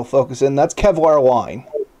know if that'll focus in, that's Kevlar line.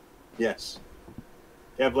 Yes.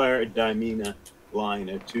 Kevlar and Dyneema line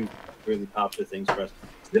are two really popular things for us.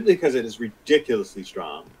 Simply because it is ridiculously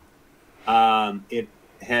strong. It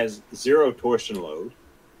has 0 torsion load,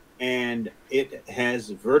 and it has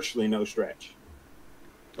virtually no stretch.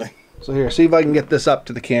 So here, see if I can get this up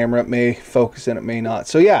to the camera. It may focus in, it may not.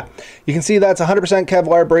 So yeah, you can see that's 100%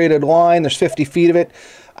 Kevlar braided line. There's 50 feet of it.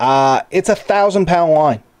 It's a 1,000-pound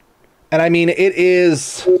line. And I mean, it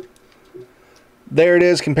is, there it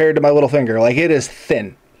is compared to my little finger. Like, it is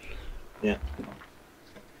thin. Yeah.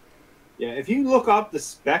 Yeah, if you look up the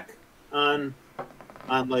spec on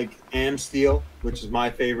like Amsteel, which is my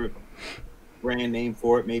favorite brand name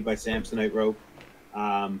for it, made by Samsonite Rope.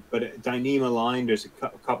 But Dyneema line, there's a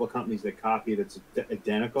couple of companies that copy it. It's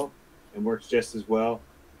identical and works just as well.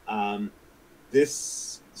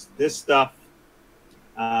 This stuff,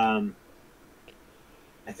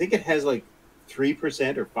 I think it has like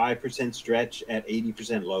 3% or 5% stretch at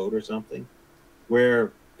 80% load or something,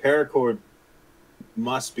 where paracord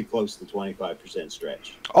must be close to 25%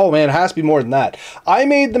 stretch. Oh man, it has to be more than that. I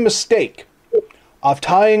made the mistake of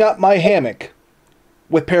tying up my hammock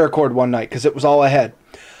with paracord one night because it was all I had.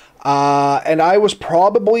 And I was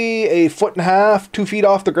probably 1.5 feet, 2 feet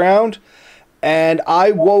off the ground, and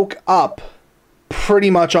I woke up pretty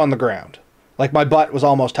much on the ground. Like my butt was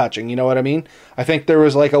almost touching, you know what I mean? I think there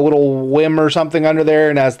was like a little whim or something under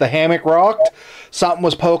there, and as the hammock rocked, something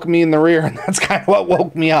was poking me in the rear, and that's kind of what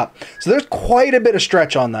woke me up. So there's quite a bit of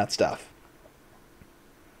stretch on that stuff.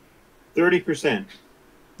 30%.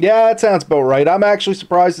 Yeah, that sounds about right. I'm actually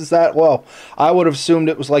surprised it's that low. I would have assumed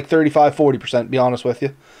it was like 35, 40%, to be honest with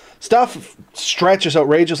you. Stuff stretches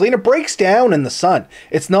outrageously and it breaks down in the sun.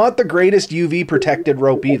 It's not the greatest UV protected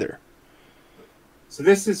rope either. So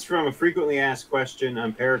this is from a frequently asked question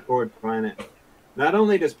on Paracord Planet. Not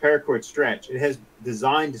only does paracord stretch, it has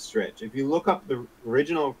designed to stretch. If you look up the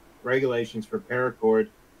original regulations for paracord,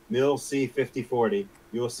 MIL C5040,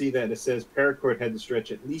 you will see that it says paracord had to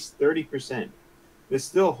stretch at least 30%. This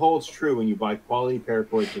still holds true when you buy quality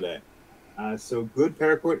paracord today. So good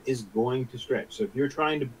paracord is going to stretch. So if you're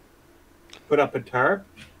trying to put up a tarp,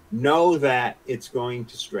 know that it's going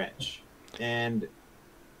to stretch. And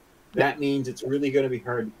that means it's really going to be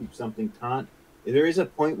hard to keep something taut. There is a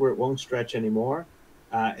point where it won't stretch anymore,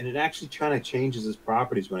 and it actually kind of changes its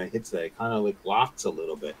properties when it hits that. It kind of like locks a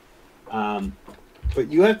little bit. But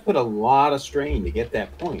you have to put a lot of strain to get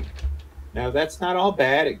that point. Now, that's not all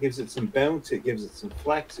bad. It gives it some bounce. It gives it some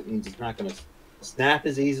flex. It means it's not going to snap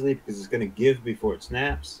as easily because it's going to give before it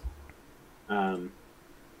snaps. But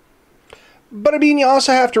I mean, you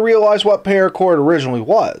also have to realize what paracord originally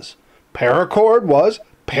was. Paracord was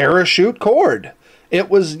parachute cord. It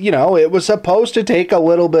was, it was supposed to take a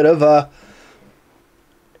little bit of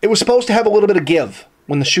it was supposed to have a little bit of give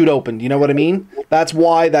when the chute opened. You know what I mean? That's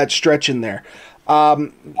why that stretch in there.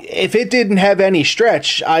 If it didn't have any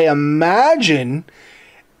stretch, I imagine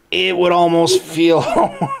it would almost feel,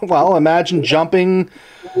 well, imagine jumping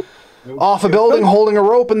off a building holding a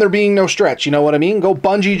rope and there being no stretch. You know what I mean? Go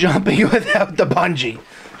bungee jumping without the bungee.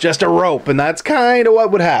 Just a rope. And that's kind of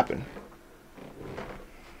what would happen.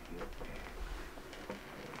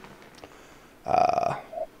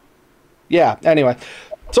 Yeah, anyway.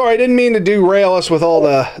 Sorry, I didn't mean to derail us with all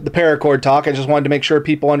the paracord talk. I just wanted to make sure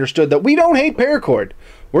people understood that we don't hate paracord.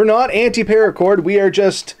 We're not anti-paracord. We are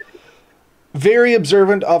just very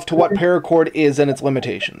observant of to what paracord is and its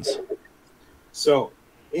limitations. So,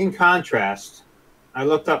 in contrast, I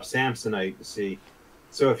looked up Samsonite to see.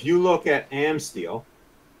 So if you look at Amsteel,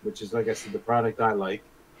 which is, like I said, the product I like,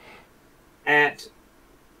 at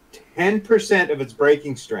 10% of its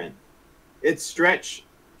breaking strength, its stretch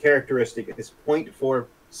characteristic is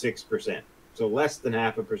 0.46%, so less than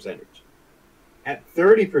half a percentage. At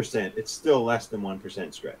 30%, it's still less than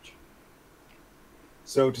 1% stretch.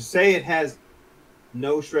 So to say it has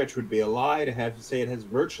no stretch would be a lie. To say it has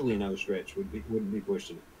virtually no stretch wouldn't be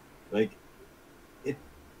pushing it. Like it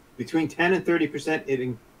between 10 and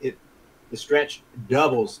 30%, the stretch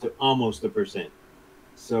doubles to almost 1%.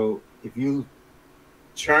 So if you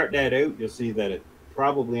chart that out, you'll see that it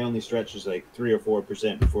probably only stretches like 3 or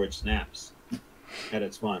 4% before it snaps at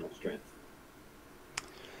its final strength.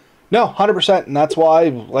 No, 100%, and that's why,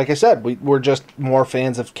 like I said, we're just more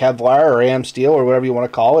fans of Kevlar or Amsteel or whatever you want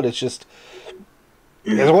to call it. It's just,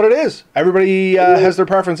 it's what it is. Everybody has their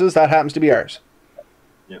preferences. That happens to be ours.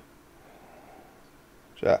 Yeah.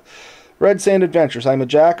 So, Red Sand Adventures. I'm a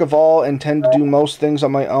jack of all and tend to do most things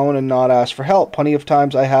on my own and not ask for help. Plenty of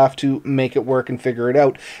times I have to make it work and figure it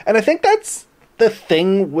out. And I think that's the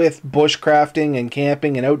thing with bushcrafting and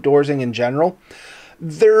camping and outdoorsing in general.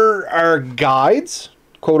 There are guides,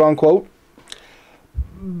 quote unquote,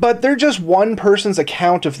 but they're just one person's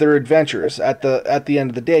account of their adventures at the end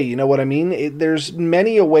of the day. You know what I mean? There's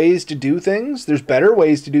many ways to do things. There's better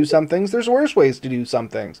ways to do some things. There's worse ways to do some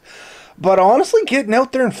things. But honestly, getting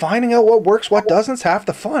out there and finding out what works, what doesn't, is half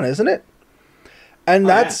the fun, isn't it? And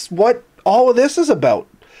that's what all of this is about.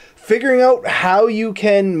 Figuring out how you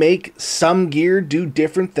can make some gear do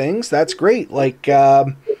different things, that's great. Like,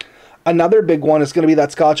 another big one is going to be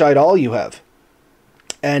that Scotch-eyed awl you have.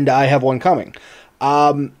 And I have one coming.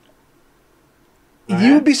 You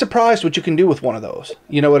would be surprised what you can do with one of those.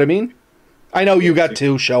 You know what I mean? I know you got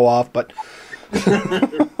two, show off, but...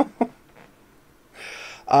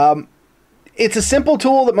 it's a simple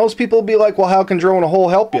tool that most people will be like, well, how can drilling a hole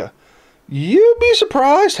help you? You'd be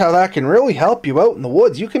surprised how that can really help you out in the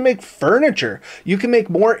woods. You can make furniture. You can make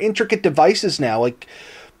more intricate devices now. Like,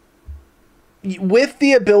 with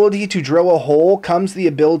the ability to drill a hole comes the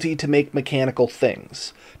ability to make mechanical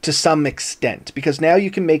things to some extent, because now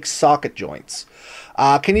you can make socket joints.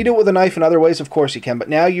 Can you do it with a knife in other ways? Of course you can, but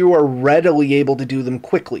now you are readily able to do them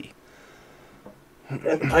quickly.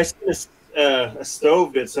 I seen a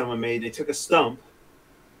stove that someone made. They took a stump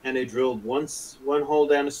and they drilled one hole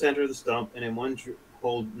down the center of the stump and then one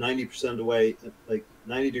hole 90% of the way, like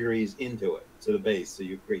 90 degrees into it, to the base. So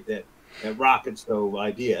you create that rocket stove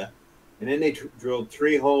idea. And then they drilled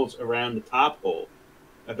 3 holes around the top hole,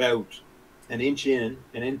 about an inch in,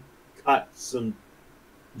 and then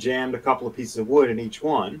jammed a couple of pieces of wood in each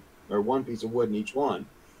one, or one piece of wood in each one,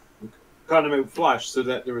 cut them out flush so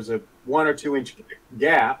that there was a 1 or 2 inch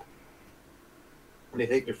gap. And they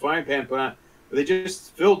take their frying pan, put on, but they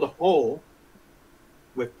just filled the hole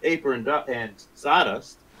with paper and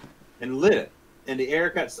sawdust and lit it. And the air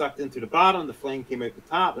got sucked into the bottom, the flame came out the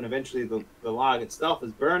top, and eventually the log itself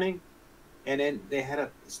is burning. And then they had a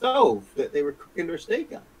stove that they were cooking their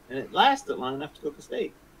steak on. And it lasted long enough to cook a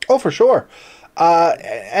steak. Oh, for sure.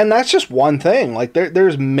 And that's just one thing. Like,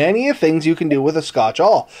 there's many things you can do with a Scotch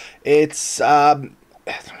All. It's,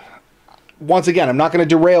 once again, I'm not going to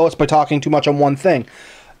derail us by talking too much on one thing.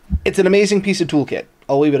 It's an amazing piece of toolkit.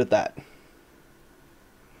 I'll leave it at that.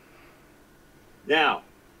 Now,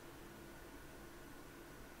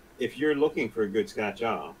 if you're looking for a good Scotch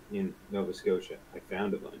All in Nova Scotia, I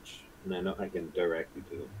found a bunch, and I know I can direct you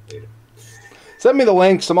to them later. Send me the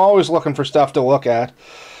links. I'm always looking for stuff to look at.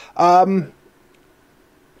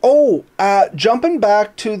 Jumping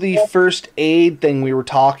back to the first aid thing we were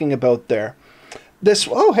talking about there.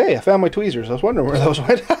 Hey, I found my tweezers. I was wondering where those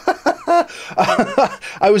went.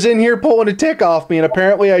 I was in here pulling a tick off me, and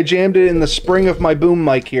apparently I jammed it in the spring of my boom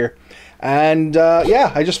mic here. And,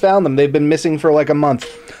 I just found them. They've been missing for like a month.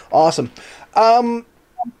 Awesome.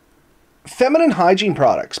 Feminine hygiene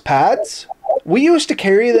products. Pads. We used to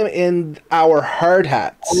carry them in our hard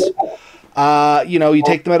hats. You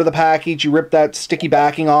take them out of the package, you rip that sticky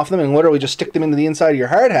backing off them, and literally just stick them into the inside of your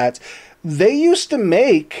hard hats. They used to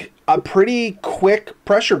make a pretty quick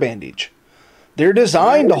pressure bandage. They're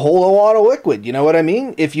designed to hold a lot of liquid, you know what I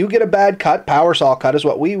mean? If you get a bad cut, power saw cut is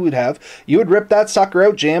what we would have, you would rip that sucker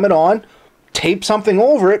out, jam it on, tape something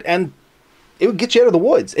over it, and it would get you out of the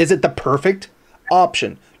woods. Is it the perfect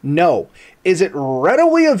option? No. Is it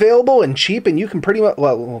readily available and cheap and you can pretty much,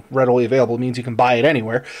 readily available means you can buy it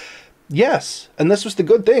anywhere. Yes, and this was the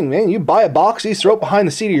good thing, man. You buy a box, you throw it behind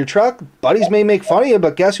the seat of your truck. Buddies may make fun of you,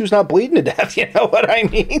 but guess who's not bleeding to death? You know what I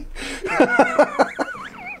mean?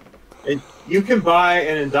 And you can buy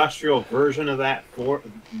an industrial version of that for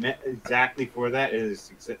exactly for that. It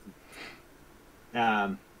is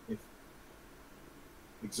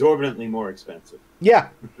exorbitantly more expensive. Yeah,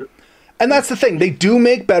 and that's the thing. They do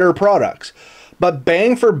make better products, but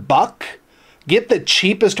bang for buck, get the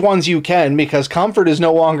cheapest ones you can because comfort is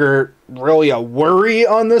no longer really a worry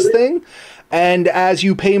on this thing. And as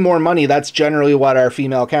you pay more money, that's generally what our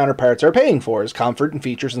female counterparts are paying for, is comfort and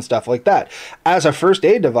features and stuff like that. As a first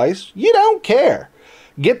aid device, you don't care.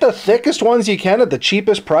 Get the thickest ones you can at the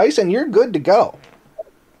cheapest price and you're good to go.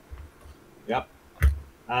 Yep.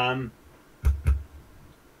 Another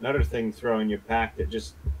thing throw in your pack that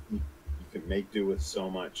just you can make do with so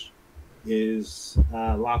much is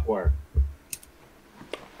lock wire.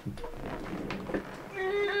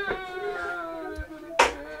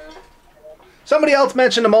 Somebody else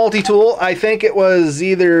mentioned a multi-tool. I think it was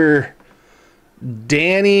either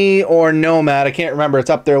Danny or Nomad. I can't remember. It's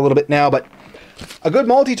up there a little bit now, but a good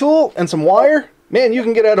multi-tool and some wire, man, you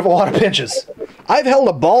can get out of a lot of pinches. I've held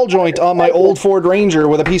a ball joint on my old Ford Ranger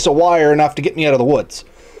with a piece of wire enough to get me out of the woods.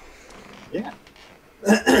 Yeah.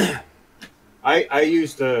 I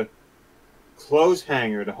used a clothes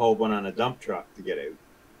hanger to hold one on a dump truck to get out.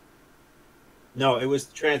 No, it was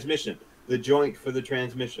the transmission. The joint for the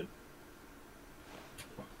transmission.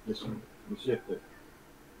 The shifter.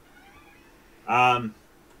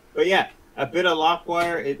 But yeah, a bit of lock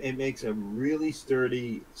wire, it makes a really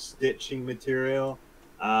sturdy stitching material.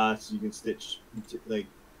 So you can stitch like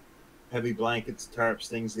heavy blankets, tarps,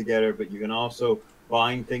 things together, but you can also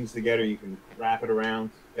bind things together. You can wrap it around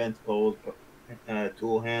fence poles,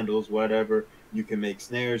 tool handles, whatever. You can make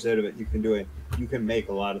snares out of it. You can make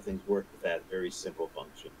a lot of things work with that very simple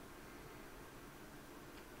function.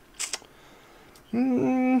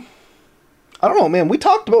 I don't know, man. We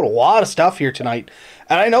talked about a lot of stuff here tonight,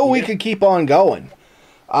 and I know we could keep on going.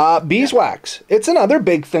 Beeswax. It's another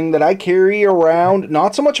big thing that I carry around,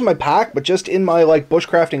 not so much in my pack, but just in my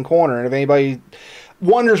bushcrafting corner. And if anybody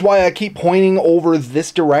wonders why I keep pointing over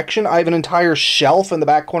this direction, I have an entire shelf in the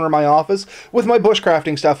back corner of my office with my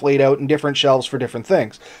bushcrafting stuff laid out in different shelves for different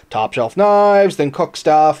things. Top shelf knives, then cook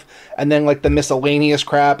stuff, and then the miscellaneous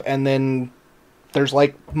crap, and then there's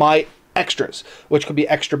my extras, which could be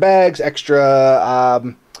extra bags, extra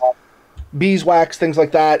beeswax, things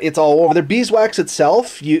like that. It's all over there. Beeswax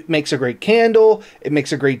itself makes a great candle. It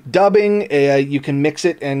makes a great dubbing. You can mix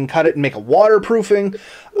it and cut it and make a waterproofing.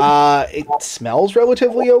 It smells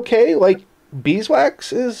relatively okay.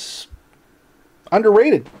 Beeswax is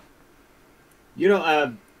underrated.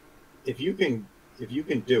 If you can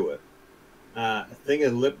do it, a thing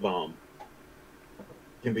of lip balm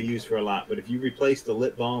can be used for a lot. But if you replace the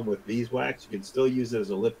lip balm with beeswax, you can still use it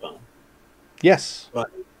as a lip balm. Yes.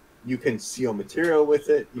 But You can seal material with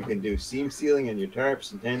it. You can do seam sealing in your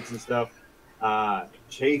tarps and tents and stuff.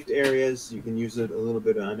 Chafed areas, you can use it a little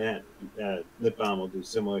bit on that. Lip balm will do a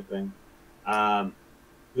similar thing.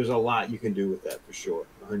 There's a lot you can do with that for sure,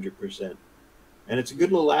 100%. And it's a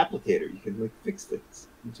good little applicator. You can like fix things.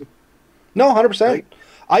 No, 100%. Like,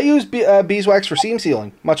 I use beeswax for seam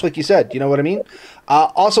sealing, much like you said. You know what I mean?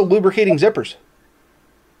 Also, lubricating zippers.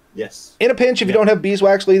 yes. In a pinch, if you don't have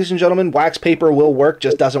beeswax, ladies and gentlemen, wax paper will work,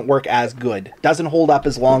 just doesn't work as good. Doesn't hold up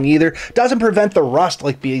as long either. Doesn't prevent the rust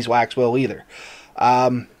like beeswax will either.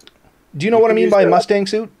 Do you know what I mean by Mustang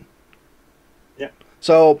suit? Yeah.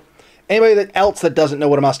 So, anybody else that doesn't know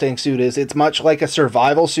what a Mustang suit is, it's much like a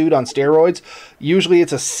survival suit on steroids. Usually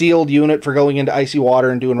it's a sealed unit for going into icy water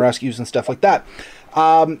and doing rescues and stuff like that.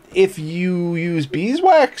 If you use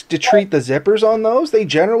beeswax to treat the zippers on those, they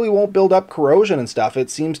generally won't build up corrosion and stuff. It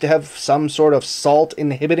seems to have some sort of salt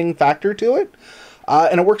inhibiting factor to it,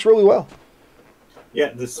 and it works really well. Yeah,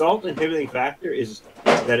 the salt inhibiting factor is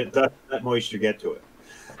that it doesn't let moisture get to it.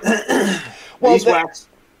 Well, beeswax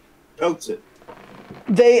coats it.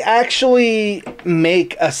 They actually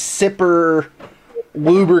make a zipper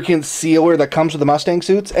lubricant sealer that comes with the Mustang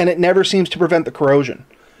suits, and it never seems to prevent the corrosion.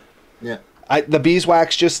 Yeah. The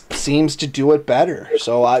beeswax just seems to do it better.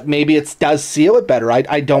 So maybe it does seal it better.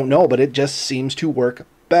 I don't know, but it just seems to work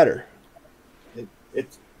better.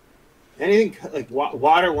 It's anything like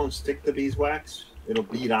water won't stick to beeswax. It'll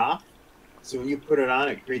bead off. So when you put it on,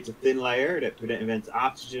 it creates a thin layer that prevents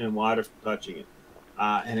oxygen and water from touching it.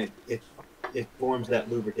 And it forms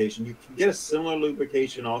that lubrication. You can get a similar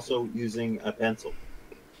lubrication also using a pencil.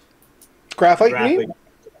 Graphite, you mean?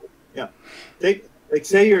 Yeah. Like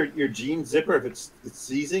say your jean zipper, if it's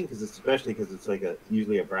seizing, especially because it's like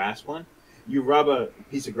usually a brass one, you rub a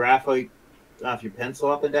piece of graphite off your pencil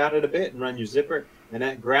up and down it a bit and run your zipper, and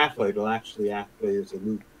that graphite will actually activate as a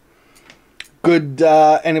lube. Good,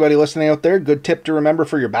 anybody listening out there, good tip to remember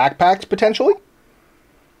for your backpacks, potentially.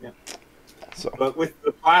 Yeah. So. But with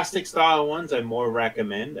the plastic style ones, I more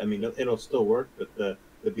recommend. I mean, it'll still work, but the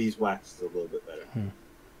beeswax is a little bit better.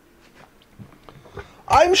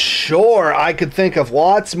 I'm sure I could think of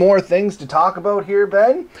lots more things to talk about here,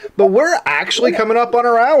 Ben, but we're actually coming up on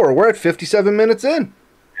our hour. We're at 57 minutes in.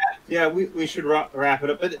 Yeah, we should wrap it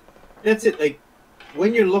up. But that's it. Like,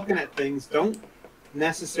 when you're looking at things, don't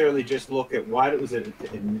necessarily just look at what it was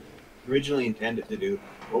originally intended to do,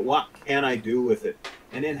 but what can I do with it?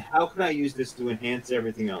 And then how can I use this to enhance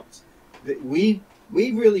everything else? We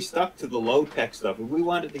really stuck to the low-tech stuff. If we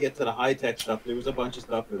wanted to get to the high-tech stuff, there was a bunch of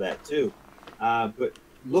stuff for that too. But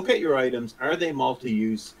look at your items. Are they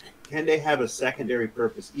multi-use? Can they have a secondary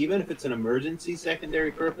purpose? Even if it's an emergency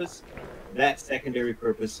secondary purpose, that secondary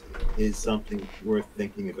purpose is something worth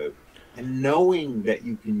thinking about. And knowing that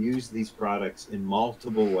you can use these products in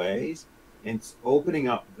multiple ways and opening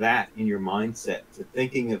up that in your mindset to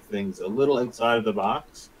thinking of things a little outside of the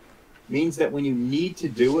box means that when you need to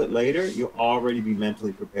do it later, you'll already be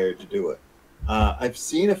mentally prepared to do it. I've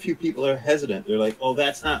seen a few people are hesitant. They're like, oh,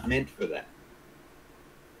 that's not meant for that.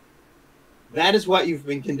 That is what you've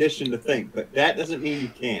been conditioned to think, but that doesn't mean you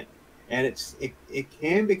can't. And it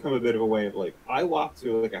can become a bit of a way of like, I walk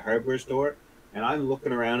through like a hardware store and I'm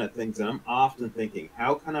looking around at things and I'm often thinking,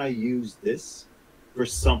 how can I use this for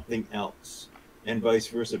something else? And vice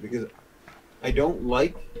versa, because I don't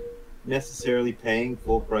like necessarily paying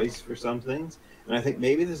full price for some things. And I think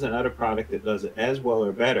maybe there's another product that does it as well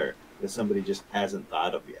or better that somebody just hasn't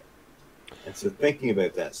thought of yet. And so thinking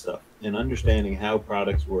about that stuff and understanding how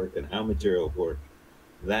products work and how materials work,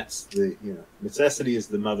 that's the, necessity is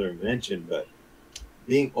the mother of invention, but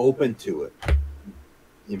being open to it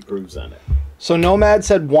improves on it. So Nomad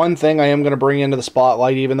said one thing I am going to bring into the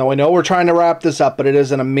spotlight, even though I know we're trying to wrap this up, but it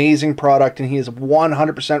is an amazing product, and he is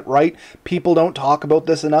 100% right. People don't talk about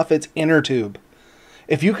this enough. It's inner tube.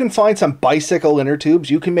 If you can find some bicycle inner tubes,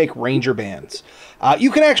 you can make Ranger bands.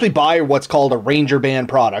 You can actually buy what's called a Ranger band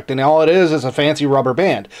product, and all it is a fancy rubber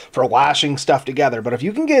band for lashing stuff together. But if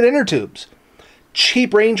you can get inner tubes,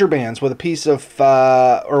 cheap Ranger bands with a piece of,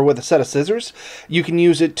 or with a set of scissors, you can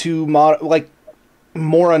use it to, like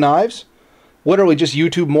Mora knives. Literally just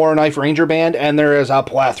YouTube Mora knife Ranger band, and there is a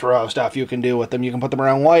plethora of stuff you can do with them. You can put them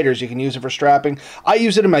around lighters. You can use it for strapping. I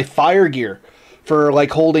use it in my fire gear for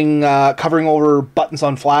like holding, covering over buttons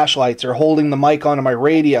on flashlights or holding the mic onto my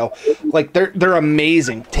radio. Like they're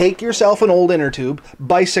amazing. Take yourself an old inner tube,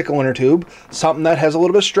 bicycle inner tube, something that has a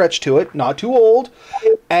little bit of stretch to it, not too old,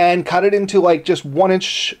 and cut it into like just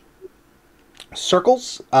 1-inch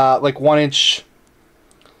circles, like 1-inch.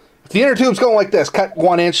 If the inner tube's going like this, cut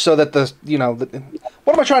 1 inch so that the,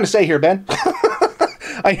 what am I trying to say here, Ben?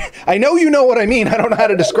 I know you know what I mean. I don't know how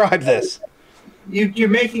to describe this. You're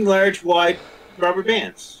making large, wide rubber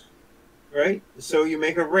bands, right? So you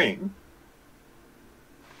make a ring,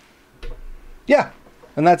 Yeah,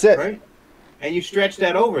 and that's it. right? And you stretch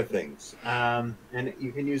that over things, and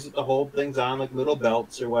you can use it to hold things on, like little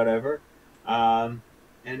belts or whatever. And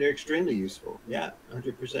they're extremely useful. Yeah,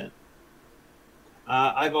 100%.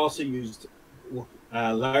 I've also used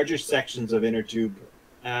larger sections of inner tube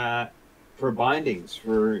for bindings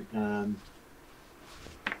for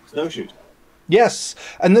snowshoes. Yes,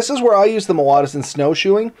 and this is where I use them a lot, is in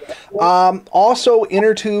snowshoeing. Also,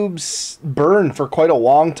 inner tubes burn for quite a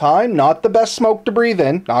long time. Not the best smoke to breathe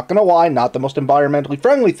in, not going to lie, not the most environmentally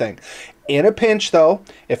friendly thing. In a pinch, though,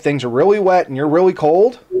 if things are really wet and you're really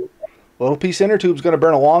cold, a little piece of inner tube's going to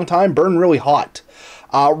burn a long time, burn really hot.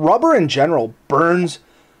 Rubber in general burns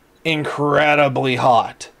incredibly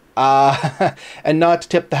hot. And not to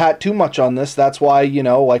tip the hat too much on this, that's why, you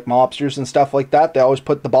know, like mobsters and stuff like that, they always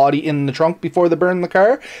put the body in the trunk before they burn the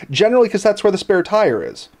car. Generally, because that's where the spare tire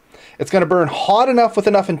is. It's going to burn hot enough with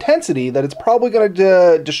enough intensity that it's probably going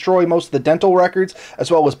to destroy most of the dental records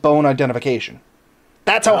as well as bone identification.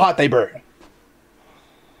 That's how hot they burn.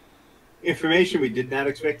 Information we did not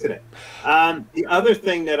expect today. The other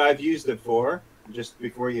thing that I've used it for, just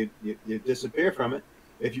before you disappear from it,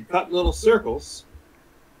 if you cut little circles,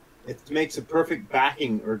 it makes a perfect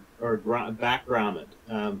backing or back grommet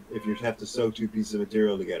if you have to sew two pieces of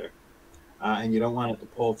material together, and you don't want it to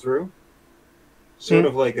pull through. Sort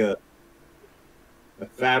of like a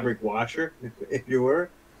fabric washer, if you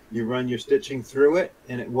were. You run your stitching through it,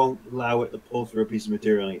 and it won't allow it to pull through a piece of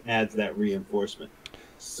material, and it adds that reinforcement,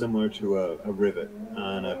 similar to a rivet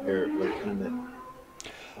on a pair of on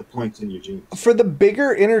the points in your jeans. For the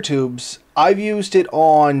bigger inner tubes, I've used it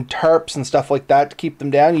on tarps and stuff like that to keep them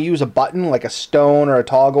down. You use a button, like a stone or a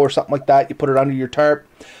toggle or something like that. You put it under your tarp,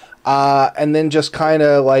 and then just kind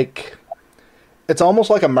of like, it's almost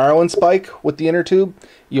like a marlin spike with the inner tube.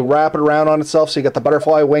 You wrap it around on itself, so you got the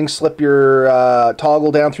butterfly wing, slip your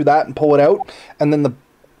toggle down through that and pull it out, and then the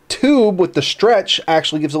tube with the stretch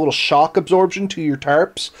actually gives a little shock absorption to your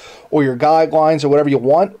tarps or your guide lines or whatever you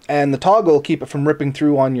want, and the toggle will keep it from ripping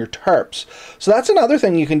through on your tarps. So that's another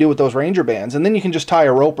thing you can do with those Ranger bands, and then you can just tie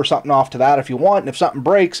a rope or something off to that if you want, and if something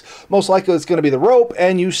breaks, most likely it's going to be the rope,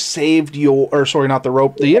 and you saved not the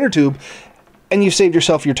rope, the inner tube, and you saved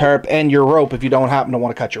yourself your tarp and your rope if you don't happen to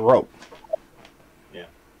want to cut your rope. Yeah.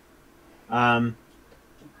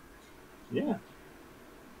 Yeah.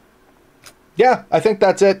 Yeah, I think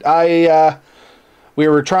that's it. We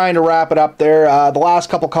were trying to wrap it up there. The last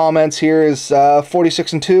couple comments here is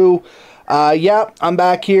 46 and 2. Yeah, I'm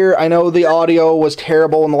back here. I know the audio was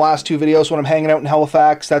terrible in the last two videos when I'm hanging out in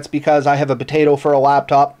Halifax. That's because I have a potato for a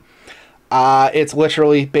laptop. It's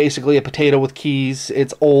literally basically a potato with keys.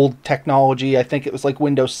 It's old technology. I think it was like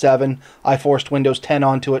Windows 7. I forced Windows 10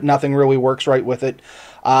 onto it. Nothing really works right with it.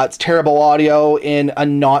 It's terrible audio in a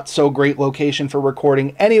not so great location for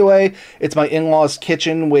recording anyway. It's my in-laws'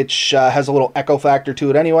 kitchen, which has a little echo factor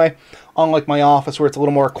to it anyway. Unlike my office where it's a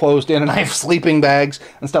little more closed in and I have sleeping bags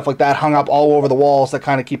and stuff like that hung up all over the walls that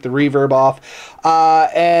kind of keep the reverb off.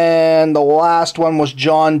 And the last one was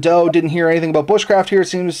John Doe. Didn't hear anything about bushcraft here. It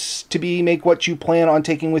seems to be make what you plan on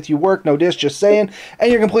taking with you work. No dish, just saying.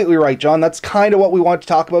 And you're completely right, John. That's kind of what we wanted to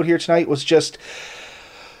talk about here tonight, was just...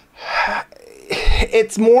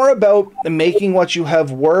 It's more about making what you have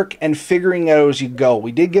work and figuring out as you go.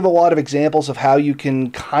 We did give a lot of examples of how you can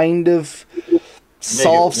kind of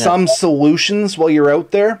solve some solutions while you're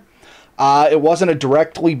out there. It wasn't a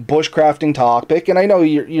directly bushcrafting topic, and I know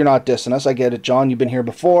you're not dissing us. I get it, John. You've been here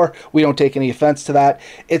before. We don't take any offense to that.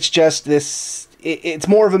 It's just this... It's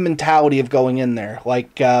more of a mentality of going in there.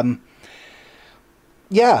 Like...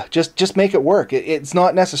 yeah, just make it work. It's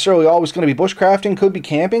not necessarily always going to be bushcrafting. Could be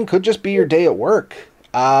camping. Could just be your day at work.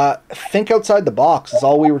 Think outside the box is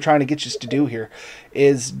all we were trying to get you to do here.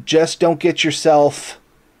 Is just don't get yourself...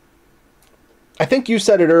 I think you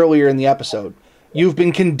said it earlier in the episode. You've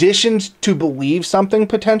been conditioned to believe something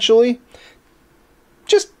potentially.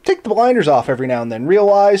 Just take the blinders off every now and then.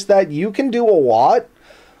 Realize that you can do a lot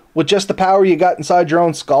with just the power you got inside your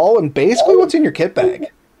own skull and basically what's in your kit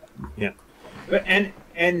bag. Yeah.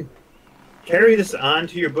 And carry this on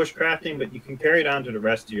to your bushcrafting, but you can carry it on to the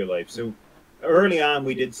rest of your life. So early on,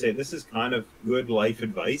 we did say this is kind of good life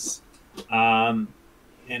advice. And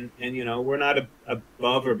you know, we're not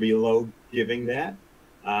above or below giving that.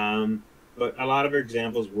 But a lot of our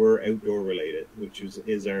examples were outdoor related, which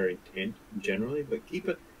is our intent generally. But keep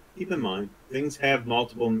in mind, things have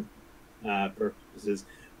multiple purposes.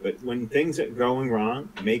 But when things are going wrong,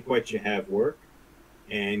 make what you have work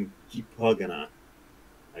and keep plugging on.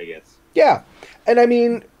 I guess. Yeah. And I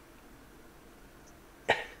mean,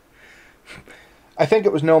 I think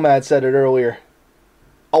it was Nomad said it earlier.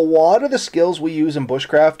 A lot of the skills we use in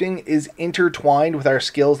bushcrafting is intertwined with our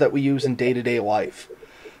skills that we use in day-to-day life.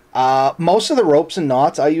 Most of the ropes and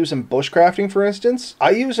knots I use in bushcrafting, for instance,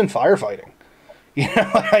 I use in firefighting. You know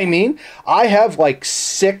what I mean? I have like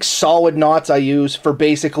 6 solid knots I use for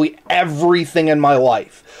basically everything in my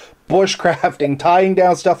life. Bushcrafting, tying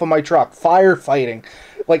down stuff on my truck, firefighting,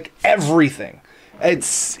 like everything.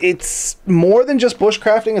 It's more than just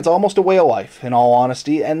bushcrafting, it's almost a way of life, in all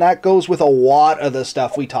honesty, and that goes with a lot of the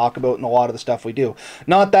stuff we talk about and a lot of the stuff we do.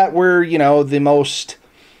 Not that we're, the most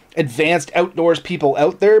advanced outdoors people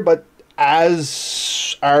out there, but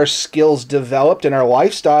as our skills developed and our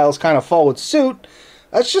lifestyles kind of followed suit,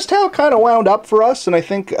 that's just how it kind of wound up for us. And I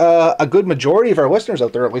think a good majority of our listeners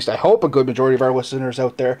out there, at least I hope a good majority of our listeners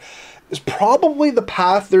out there, is probably the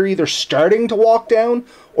path they're either starting to walk down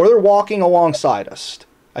or they're walking alongside us.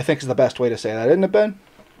 I think is the best way to say that, isn't it, Ben?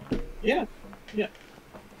 Yeah.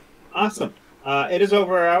 Awesome. It is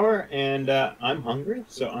over our hour, and I'm hungry,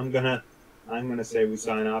 so I'm gonna say we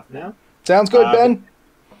sign off now. Sounds good, Ben.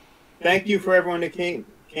 Thank you for everyone that came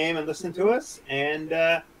and listened to us, and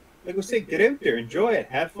like we say, get out there, enjoy it,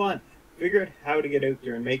 have fun, figure out how to get out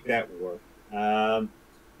there and make that work.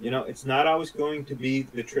 It's not always going to be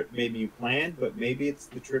the trip maybe you planned, but maybe it's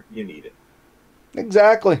the trip you needed.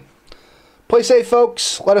 Exactly. Play safe,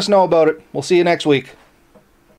 folks. Let us know about it. We'll see you next week.